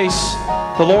took place,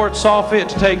 the Lord saw fit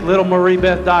to take little Marie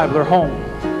Beth Dibler home.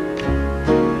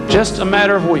 Just a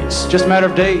matter of weeks, just a matter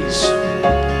of days.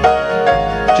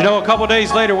 But you know, a couple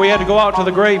days later, we had to go out to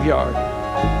the graveyard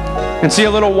and see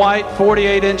a little white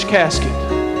 48-inch casket.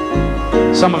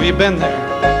 Some of you have been there.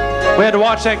 We had to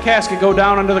watch that casket go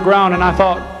down into the ground, and I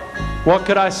thought, what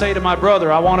could I say to my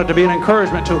brother? I wanted to be an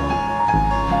encouragement to him.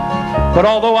 But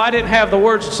although I didn't have the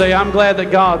words to say, I'm glad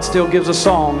that God still gives a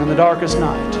song in the darkest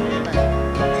night.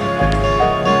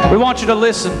 We want you to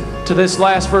listen to this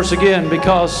last verse again,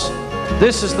 because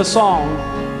this is the song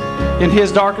in his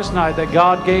darkest night that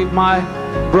God gave my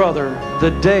brother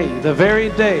the day, the very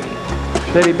day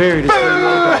that he buried his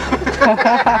friend.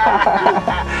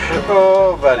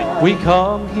 Oh, buddy. We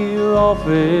come here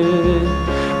often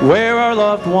where our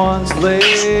loved ones lay.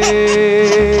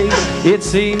 It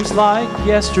seems like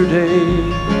yesterday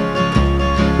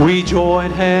we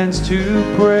joined hands to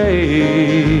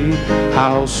pray.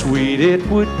 How sweet it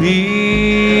would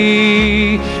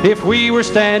be if we were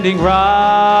standing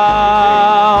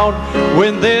round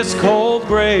when this cold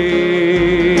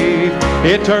grave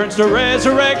it turns to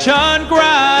resurrection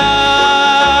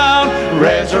ground.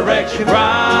 Resurrection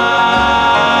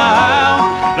ground.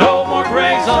 No more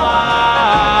graves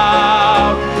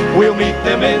allowed. We'll meet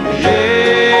them in the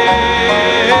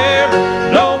air.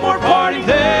 No more parting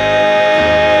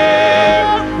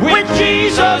there. With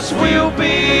Jesus we'll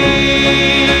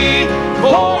be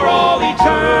for all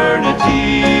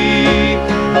eternity.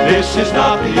 This is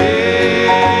not the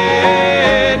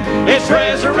end. It's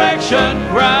resurrection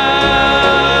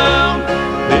ground.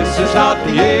 This is not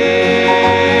the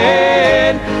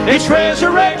end. It's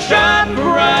resurrection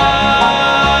ground.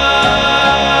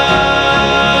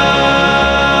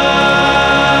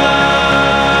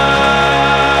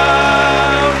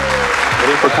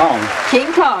 Ready for Kong?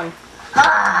 King Kong.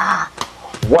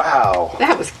 Wow.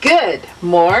 That was good.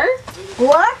 More?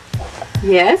 What?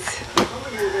 Yes.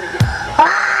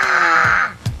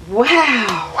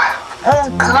 Wow.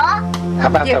 How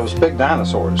about those big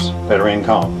dinosaurs that are in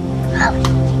Kong?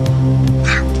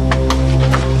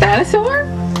 Dinosaur?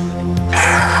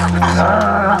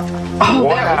 Oh,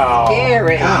 Wow. that was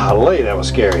scary. Golly, that was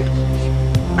scary.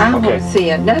 I want to see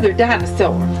another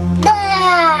dinosaur.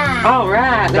 All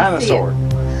right, let's see it. Dinosaur.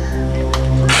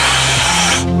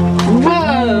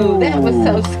 Whoa, that was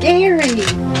so scary.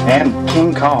 And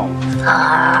King Kong.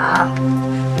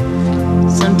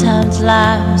 Sometimes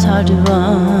life's hard to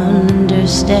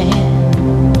understand.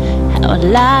 How a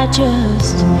light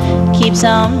just keeps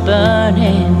on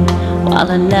burning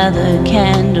while another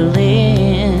candle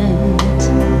ends.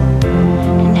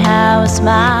 And how a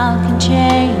smile can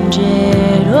change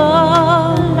it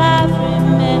all, I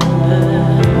remember.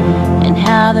 And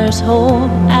how there's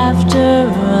hope after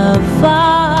a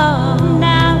fall,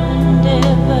 now and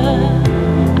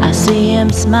ever. I see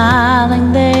him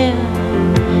smiling there,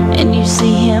 and you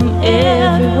see him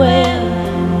everywhere.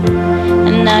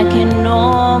 And I can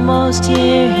almost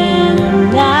hear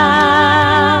him now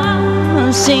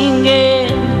singing,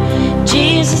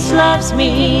 Jesus loves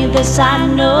me, this I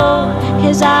know,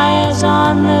 his eye is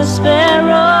on the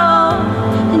sparrow.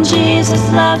 And Jesus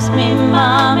loves me,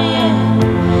 Mommy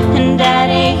and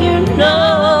Daddy, you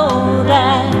know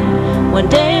that one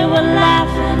day we'll laugh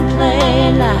and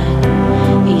play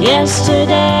like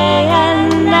yesterday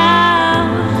and now.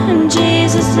 And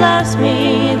Jesus loves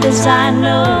me, this I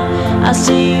know, I'll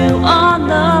see you on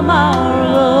the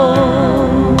morrow.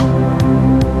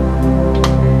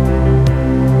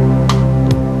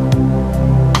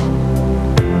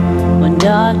 When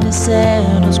darkness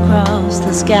settles across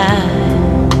the sky,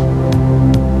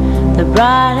 the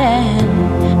bright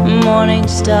and morning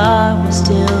star will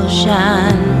still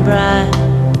shine bright.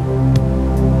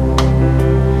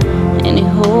 And he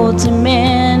holds him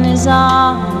in his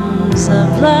arms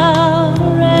of love,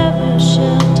 forever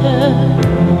sheltered.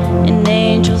 An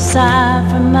angel sigh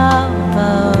from up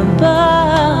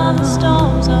above. The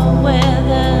storms are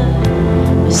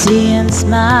weathered. We see him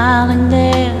smiling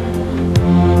there.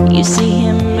 You see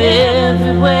him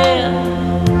everywhere.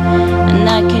 And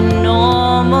I can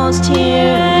almost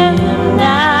hear him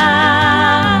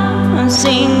now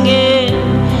singing.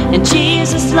 And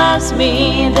Jesus loves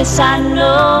me, this I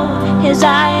know, his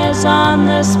eye is on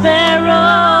the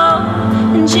sparrow.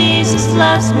 And Jesus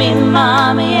loves me,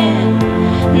 Mommy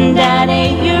and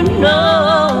Daddy, you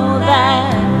know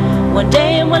that one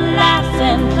day we'll laugh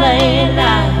and play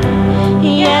like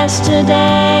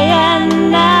yesterday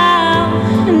and now.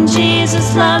 And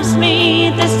Jesus loves me,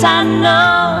 this I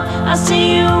know, I'll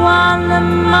see you on the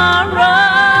morrow.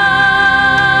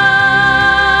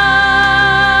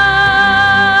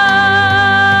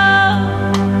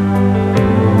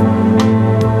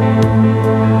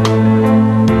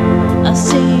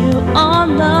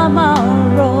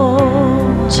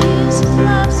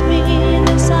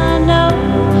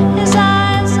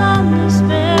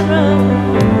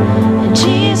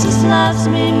 Loves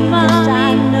me, Mommy,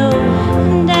 I know,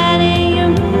 and Daddy, you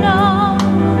know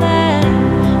that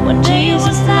when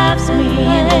Jesus loves me,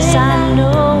 yes I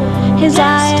know, his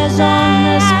eye is on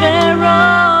the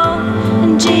sparrow.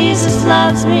 And Jesus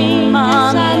loves me,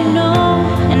 Mommy, I know,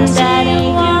 and Daddy,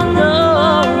 you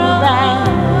know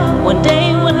that one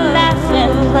day we'll laugh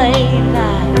and play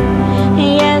like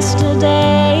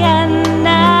yesterday and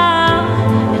now.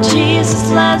 And Jesus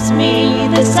loves me,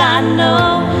 this I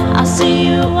know, I'll see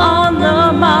you on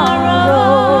the morrow.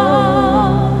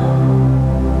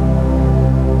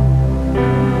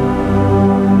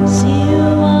 See you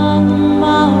on the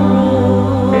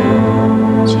morrow.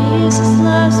 Jesus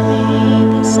loves me,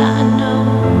 this I know,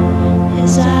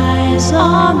 his eye is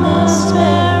on the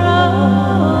sparrow.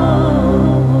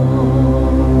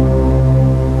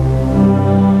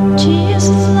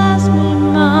 Jesus loves me,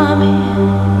 Mommy,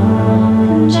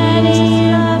 and Daddy,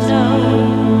 you know.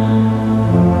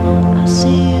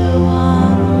 See you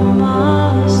on the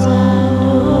Mars, I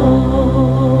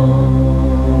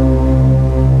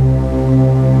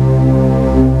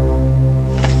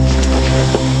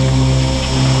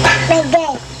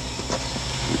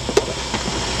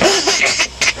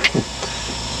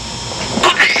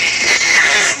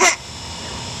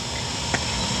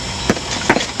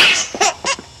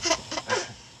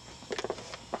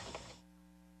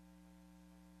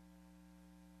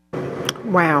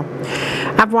Wow.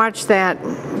 I've watched that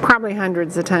probably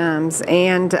hundreds of times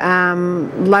and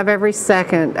love every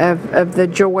second of the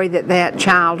joy that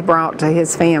child brought to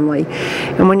his family.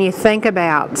 And when you think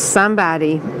about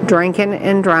somebody drinking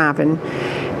and driving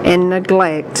and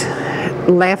neglect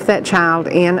left that child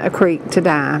in a creek to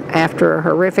die after a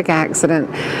horrific accident,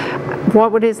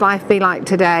 what would his life be like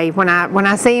today? When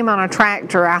I see him on a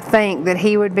tractor, I think that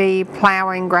he would be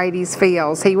plowing Grady's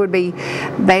fields. He would be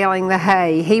baling the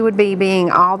hay. He would be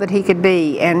being all that he could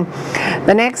be. And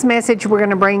the next message we're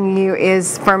going to bring you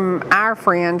is from our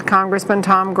friend, Congressman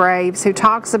Tom Graves, who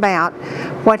talks about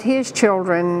what his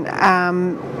children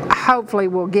hopefully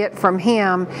will get from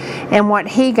him and what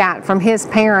he got from his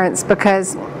parents,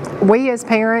 because we as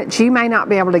parents, you may not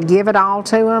be able to give it all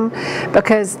to them,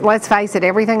 because let's face it,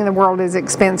 everything in the world is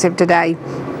expensive today.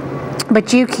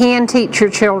 But you can teach your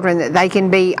children that they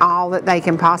can be all that they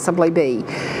can possibly be.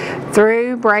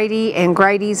 Through Brady and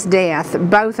Grady's death,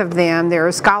 both of them, there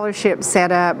are scholarships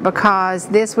set up because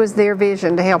this was their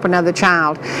vision to help another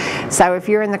child. So if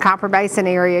you're in the Copper Basin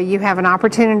area, you have an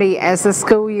opportunity as the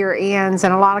school year ends,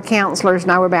 and a lot of counselors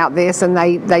know about this, and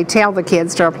they tell the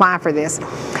kids to apply for this.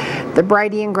 The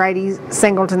Brady and Grady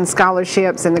Singleton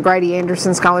scholarships and the Grady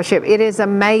Anderson scholarship. It is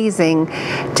amazing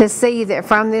to see that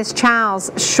from this child's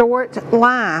short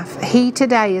life, he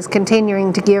today is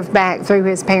continuing to give back through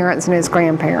his parents and his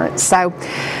grandparents. So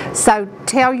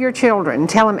tell your children,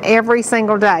 tell them every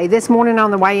single day. This morning on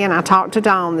the way in, I talked to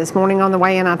Dawn. This morning on the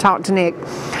way in, I talked to Nick.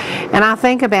 And I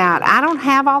think about, I don't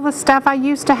have all the stuff I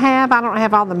used to have. I don't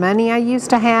have all the money I used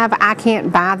to have. I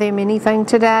can't buy them anything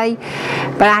today,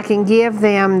 but I can give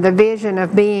them the vision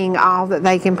of being all that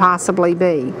they can possibly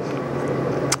be.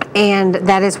 And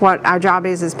that is what our job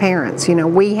is as parents. You know,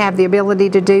 we have the ability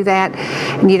to do that,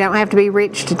 and you don't have to be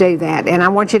rich to do that. And I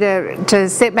want you to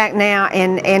sit back now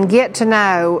and get to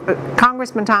know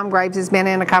Congressman Tom Graves. Has been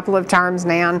in a couple of terms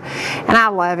now, and I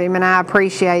love him and I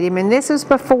appreciate him. And this was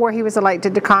before he was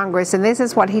elected to Congress, and this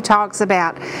is what he talks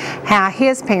about, how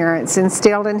his parents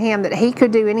instilled in him that he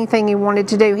could do anything he wanted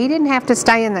to do. He didn't have to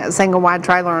stay in that single wide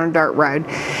trailer on a dirt road.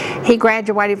 He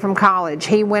graduated from college.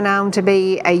 He went on to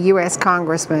be a U.S.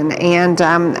 congressman. And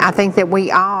I think that we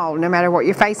all, no matter what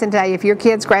you're facing today, if your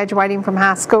kid's graduating from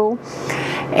high school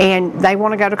and they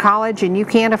want to go to college and you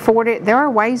can't afford it, there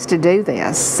are ways to do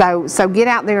this. So get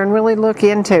out there and really look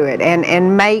into it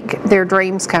and make their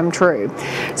dreams come true.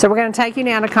 So we're going to take you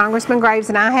now to Congressman Graves,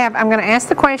 and I'm going to ask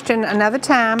the question another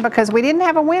time because we didn't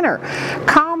have a winner.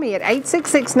 Call me at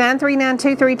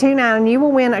 866-939-2329 and you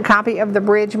will win a copy of the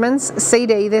Bridgman's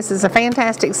CD. This is a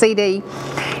fantastic CD.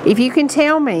 If you can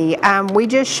tell me, we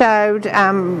just showed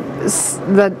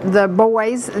the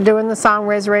boys doing the song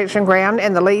Resurrection Ground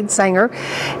and the lead singer.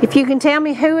 If you can tell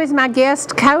me who is my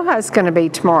guest co-host going to be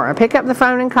tomorrow, pick up the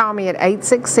phone and call me at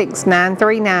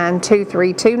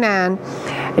 866-939-2329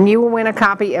 and you will win a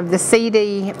copy of the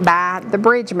CD by the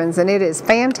Bridgmans, and it is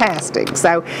fantastic.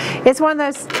 So it's one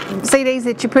of those CDs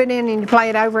that you put in and you play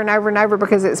it over and over and over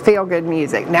because it's feel-good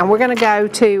music. Now we're going to go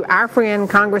to our friend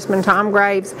Congressman Tom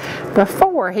Graves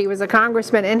before he was a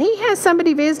congressman, and he has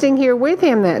somebody visiting here with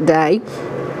him that day.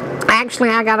 Actually,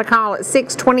 I got a call at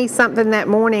 6:20 something that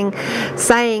morning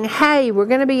saying, hey, we're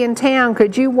going to be in town.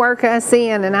 Could you work us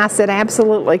in? And I said,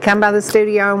 absolutely. Come by the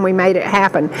studio, and we made it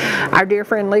happen. Our dear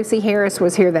friend Lucy Harris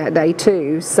was here that day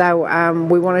too. So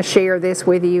we want to share this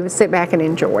with you. Sit back and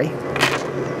enjoy.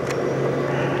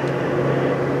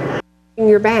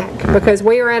 Your back, because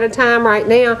we are at a time right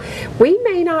now we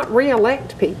may not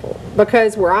re-elect people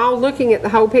because we're all looking at the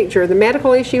whole picture. The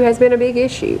medical issue has been a big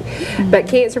issue, but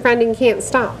cancer funding can't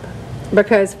stop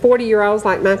because 40-year-olds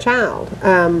like my child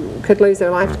could lose their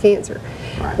life to cancer.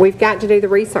 We've got to do the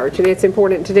research, and it's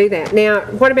important to do that. Now,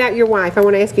 what about your wife? I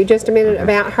want to ask you just a minute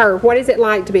about her. What is it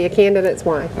like to be a candidate's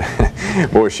wife?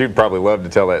 Boy, she'd probably love to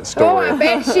tell that story. Oh, I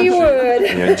bet she would.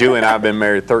 You know, Julie and I have been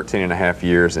married 13 and a half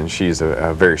years, and she's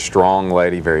a very strong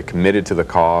lady, very committed to the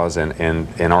cause and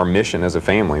our mission as a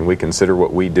family. We consider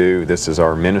what we do, this is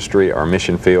our ministry, our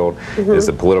mission field is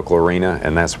the political arena,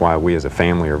 and that's why we as a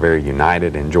family are very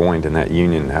united and joined in that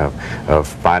union of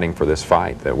fighting for this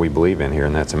fight that we believe in here,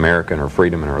 and that's America and our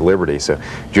freedom and our liberty. So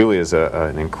Julie is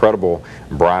an incredible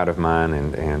bride of mine,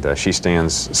 and she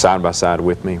stands side by side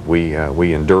with me.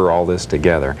 We endure all this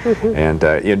together. And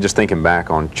you know, just thinking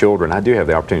back on children, I do have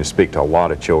the opportunity to speak to a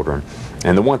lot of children,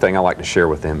 and the one thing I like to share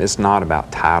with them, it's not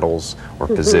about titles or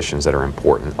positions that are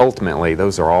important. Ultimately,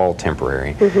 those are all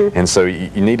temporary, and so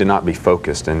you need to not be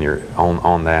focused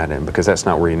on that, and because that's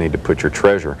not where you need to put your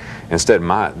treasure. Instead,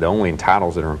 the only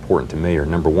titles that are important to me are,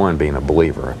 number one, being a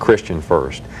believer, a Christian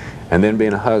first, and then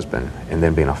being a husband, and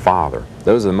then being a father,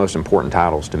 Those are the most important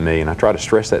titles to me, and I try to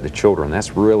stress that to children.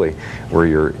 That's really where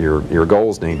your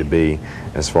goals need to be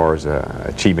as far as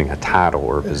achieving a title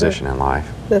or a position in life.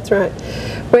 That's right.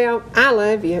 Well, I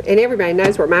love you, and everybody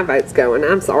knows where my vote's going.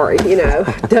 I'm sorry, you know,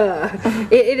 duh.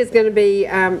 It is going to be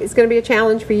it's going to be a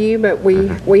challenge for you, but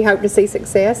we hope to see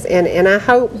success, and I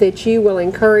hope that you will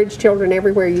encourage children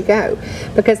everywhere you go,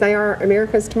 because they are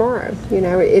America's tomorrow. You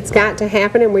know, it's got to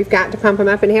happen, and we've got to pump them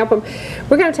up and help them.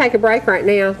 We're going to take a break right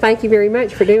now. Thank you very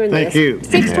much for doing this. Thank you.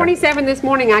 6:27 this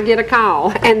morning, I get a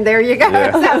call, and there you go.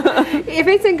 Yeah. So if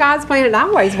it's in God's plan, it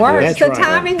always works. That's The right.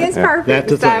 timing is Yeah. perfect.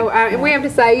 That's the So and we have to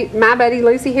say, my buddy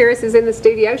Lucy Harris is in the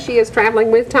studio. She is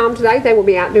traveling with Tom today. They will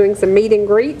be out doing some meet and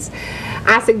greets.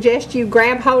 I suggest you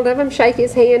grab hold of him, shake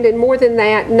his hand, and more than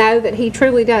that, know that he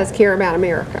truly does care about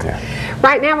America. Yeah.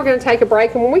 Right now, we're going to take a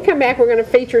break, and when we come back, we're going to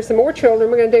feature some more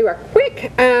children. We're going to do a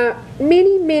quick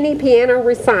mini piano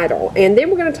recital, and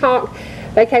then we're going to talk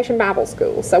Vacation Bible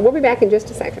School. So we'll be back in just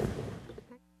a second.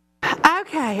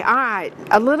 Okay, all right.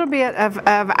 A little bit of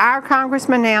our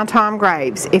congressman now, Tom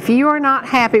Graves. If you are not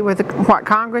happy with what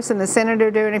Congress and the Senate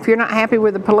are doing, if you're not happy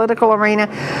with the political arena,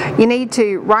 you need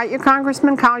to write your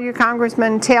congressman, call your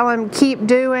congressman, tell him keep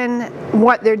doing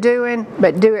what they're doing,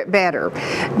 but do it better.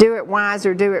 Do it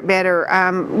wiser, do it better.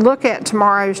 Look at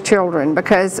tomorrow's children,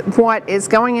 because what is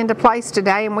going into place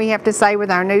today, and we have to say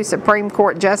with our new Supreme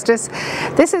Court Justice,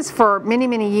 this is for many,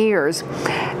 many years.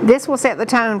 This will set the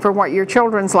tone for what your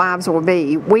children's lives will be.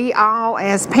 We all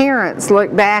as parents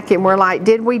look back and we're like,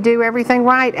 did we do everything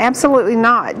right? Absolutely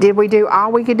not. Did we do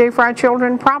all we could do for our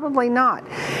children? Probably not.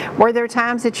 Were there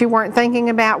times that you weren't thinking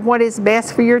about what is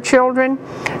best for your children?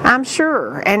 I'm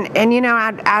sure. And you know,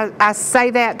 I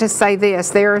say that to say this.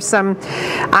 There are some,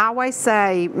 I always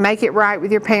say, make it right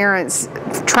with your parents.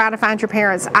 Try to find your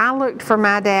parents. I looked for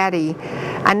my daddy.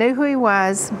 I knew who he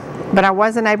was, but I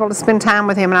wasn't able to spend time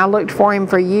with him, and I looked for him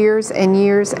for years and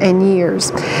years and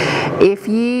years. If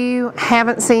you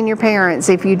haven't seen your parents,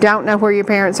 if you don't know where your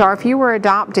parents are, if you were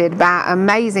adopted by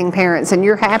amazing parents and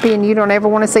you're happy and you don't ever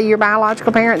want to see your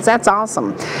biological parents, that's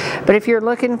awesome. But if you're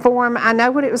looking for them, I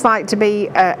know what it was like to be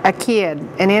a kid,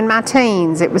 and in my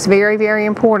teens, it was very, very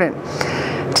important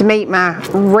to meet my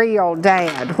real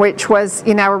dad, which was,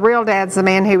 you know, a real dad's the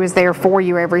man who was there for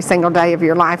you every single day of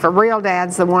your life. A real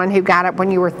dad's the one who got up when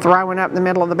you were throwing up in the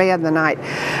middle of the bed in the night.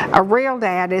 A real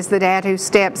dad is the dad who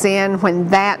steps in when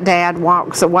that dad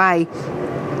walks away.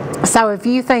 So if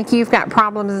you think you've got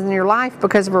problems in your life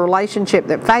because of a relationship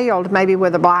that failed, maybe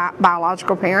with a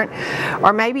biological parent,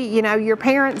 or maybe, you know, your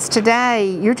parents today,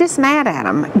 you're just mad at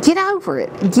them, get over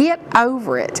it. Get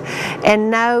over it. And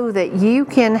know that you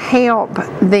can help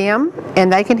them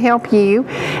and they can help you,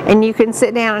 and you can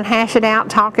sit down and hash it out,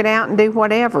 talk it out, and do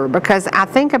whatever. Because I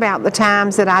think about the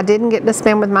times that I didn't get to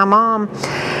spend with my mom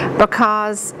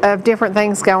because of different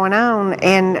things going on,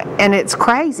 and it's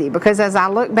crazy, because as I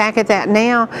look back at that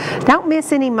now, don't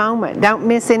miss any moment. Don't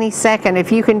miss any second.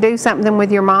 If you can do something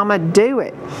with your mama, do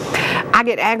it. I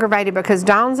get aggravated because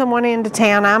Dawn's in one end of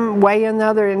town, I'm way in the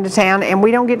other end of town, and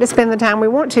we don't get to spend the time we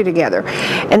want to together.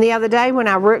 And the other day when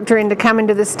I rooked her into coming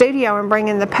to the studio and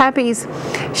bringing the puppies,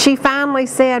 she finally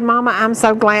said, Mama, I'm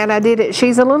so glad I did it.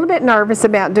 She's a little bit nervous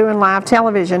about doing live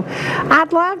television.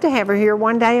 I'd love to have her here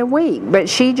one day a week, but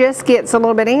she just gets a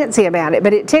little bit antsy about it.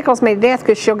 But it tickles me to death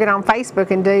because she'll get on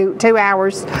Facebook and do 2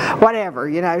 hours, whatever,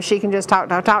 you know, she can just talk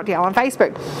to y'all on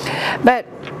Facebook. But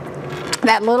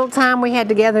that little time we had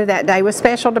together that day was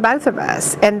special to both of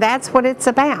us, and that's what it's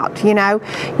about. You know,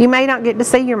 you may not get to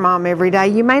see your mom every day,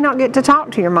 you may not get to talk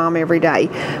to your mom every day,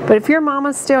 but if your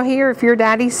mama's still here, if your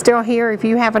daddy's still here, if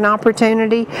you have an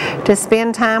opportunity to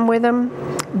spend time with them,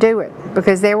 do it,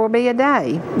 because there will be a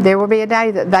day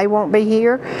that they won't be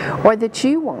here, or that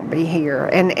you won't be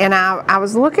here. And I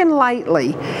was looking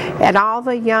lately at all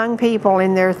the young people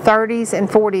in their 30s and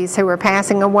 40s who are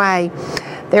passing away.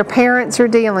 Their parents are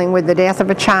dealing with the death of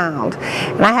a child.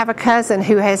 And I have a cousin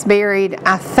who has buried,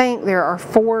 I think there are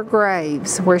 4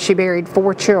 graves where she buried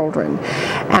 4 children.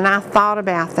 And I thought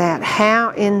about that. How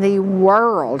in the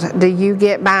world do you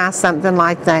get by something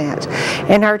like that?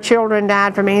 And her children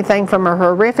died from anything from a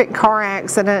horrific car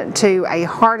accident to a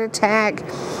heart attack.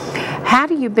 How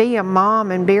do you be a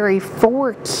mom and bury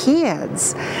 4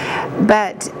 kids?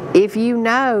 But if you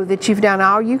know that you've done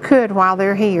all you could while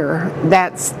they're here,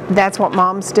 that's what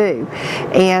moms do.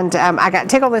 And I got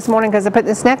tickled this morning because I put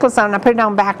this necklace on and I put it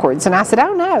on backwards. And I said,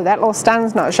 oh no, that little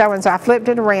stone's not showing. So I flipped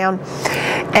it around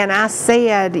and I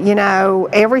said, you know,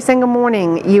 every single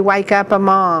morning you wake up a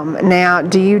mom. Now,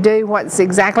 do you do what's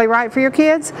exactly right for your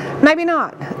kids? Maybe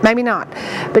not. Maybe not.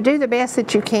 But do the best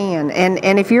that you can.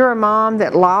 And if you're a mom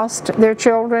that lost their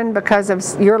children because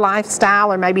of your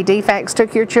lifestyle, or maybe defects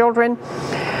took your children,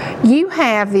 you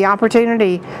have the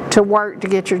opportunity to work to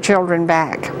get your children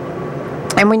back.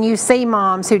 And when you see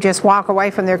moms who just walk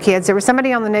away from their kids, there was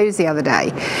somebody on the news the other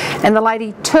day, and the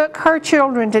lady took her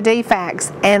children to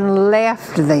DFACS and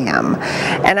left them.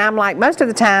 And I'm like, most of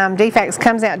the time, DFACS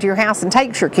comes out to your house and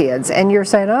takes your kids, and you're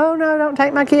saying, oh no, don't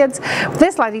take my kids.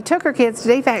 This lady took her kids to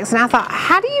DFACS, and I thought,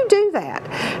 how do you do that?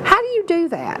 How do you do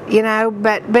that? You know,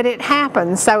 but it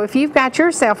happens. So if you've got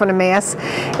yourself in a mess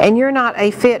and you're not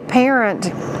a fit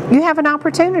parent, you have an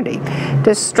opportunity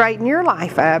to straighten your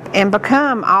life up and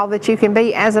become all that you can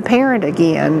be as a parent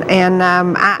again. And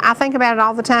I think about it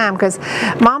all the time, because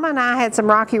Mama and I had some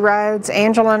rocky roads.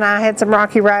 Angela and I had some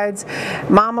rocky roads.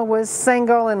 Mama was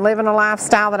single and living a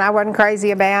lifestyle that I wasn't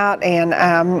crazy about, and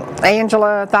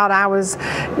Angela thought I was,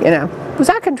 you know, was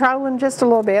I controlling just a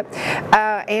little bit?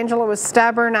 Angela was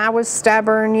stubborn, I was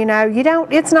stubborn. You know,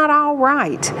 it's not all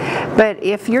right. But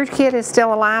if your kid is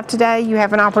still alive today, you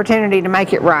have an opportunity to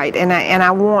make it right. And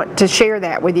I want to share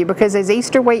that with you, because as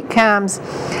Easter week comes,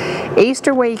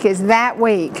 Easter week is that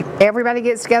week. Everybody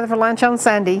gets together for lunch on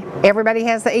Sunday. Everybody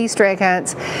has the Easter egg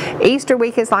hunts. Easter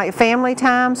week is like family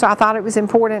time, so I thought it was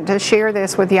important to share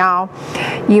this with y'all.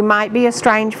 You might be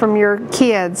estranged from your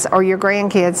kids or your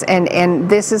grandkids, and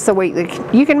this is the week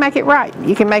that you can make it right.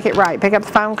 You can make it right. Pick up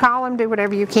the phone, call them, do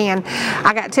whatever you can.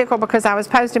 I got tickled because I was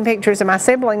posting pictures of my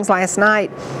siblings last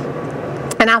night,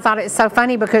 and I thought it's so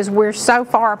funny because we're so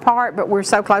far apart, but we're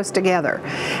so close together.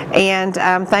 And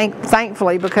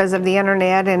thankfully, because of the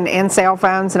internet and cell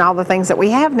phones and all the things that we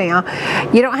have now,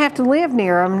 you don't have to live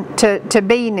near them to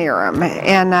be near them.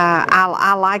 And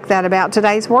I like that about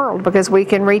today's world, because we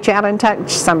can reach out and touch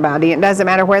somebody. It doesn't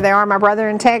matter where they are. My brother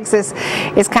in Texas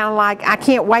is kind of like, I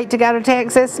can't wait to go to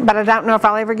Texas, but I don't know if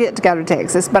I'll ever get to go to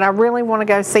Texas. But I really want to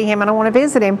go see him, and I want to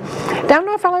visit him. Don't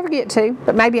know if I'll ever get to,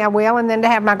 but maybe I will. And then to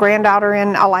have my granddaughter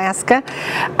in Alaska,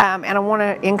 and I want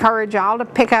to encourage y'all to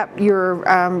pick up your,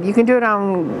 you can do it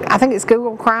on, I think it's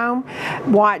Google Chrome,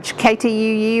 watch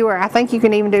KTUU, or I think you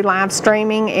can even do live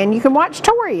streaming, and you can watch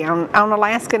Tori on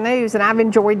Alaska News, and I've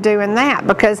enjoyed doing that,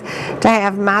 because to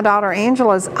have my daughter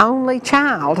Angela's only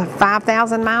child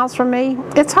 5,000 miles from me,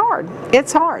 it's hard.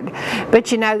 It's hard.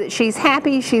 But you know that she's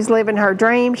happy, she's living her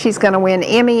dream, she's going to win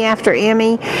Emmy after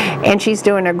Emmy, and she's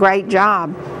doing a great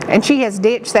job. And she has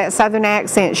ditched that Southern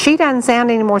accent. She doesn't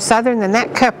sound any more Southern than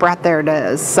that cup right there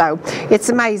does. So it's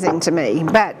amazing to me.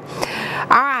 But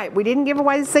all right, we didn't give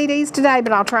away the CDs today,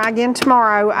 but I'll try again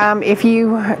tomorrow. If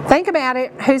you think about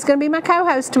it, who's going to be my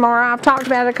co-host tomorrow? I've talked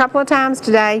about it a couple of times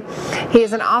today. He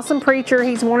is an awesome preacher.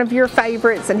 He's one of your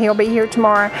favorites, and he'll be here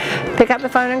tomorrow. Pick up the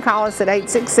phone and call us at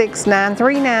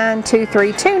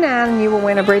 866-939-2329, and you will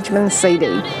win a Bridgman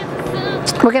CD.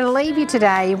 We're going to leave you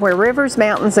today where rivers,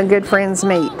 mountains, and good friends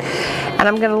meet. And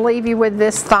I'm going to leave you with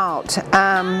this thought.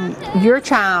 Your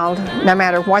child, no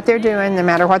matter what they're doing, no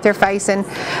matter what they're facing,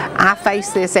 I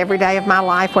face this every day of my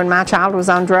life. When my child was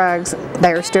on drugs,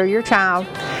 they are still your child.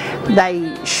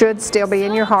 They should still be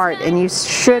in your heart, and you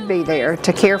should be there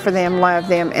to care for them, love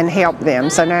them, and help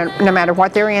them. So no matter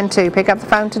what they're into, pick up the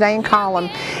phone today and call them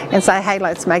and say, hey,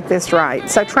 let's make this right.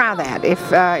 So try that.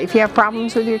 If you have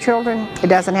problems with your children, it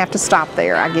doesn't have to stop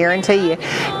there. I guarantee you,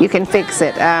 you can fix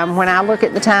it. When I look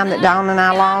at the time that Dawn and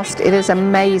I lost, it is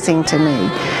amazing to me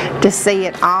to see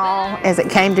it all as it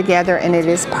came together, and it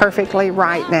is perfectly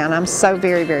right now, and I'm so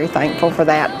very, very thankful for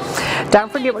that.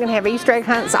 Don't forget, we're going to have Easter egg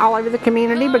hunts all over the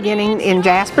community, beginning in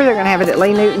Jasper. They're going to have it at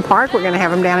Lee Newton Park. We're going to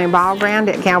have them down in Ball Ground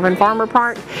at Calvin Farmer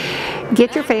Park.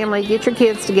 Get your family, get your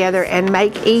kids together, and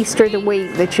make Easter the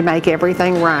week that you make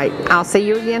everything right. I'll see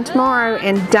you again tomorrow,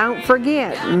 and don't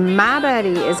forget, my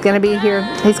buddy is going to be here.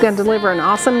 He's going to deliver an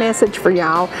awesome message for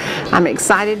y'all. I'm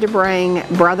excited to bring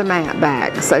Brother Matt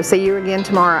back. So see you again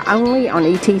tomorrow, only on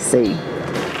ETC.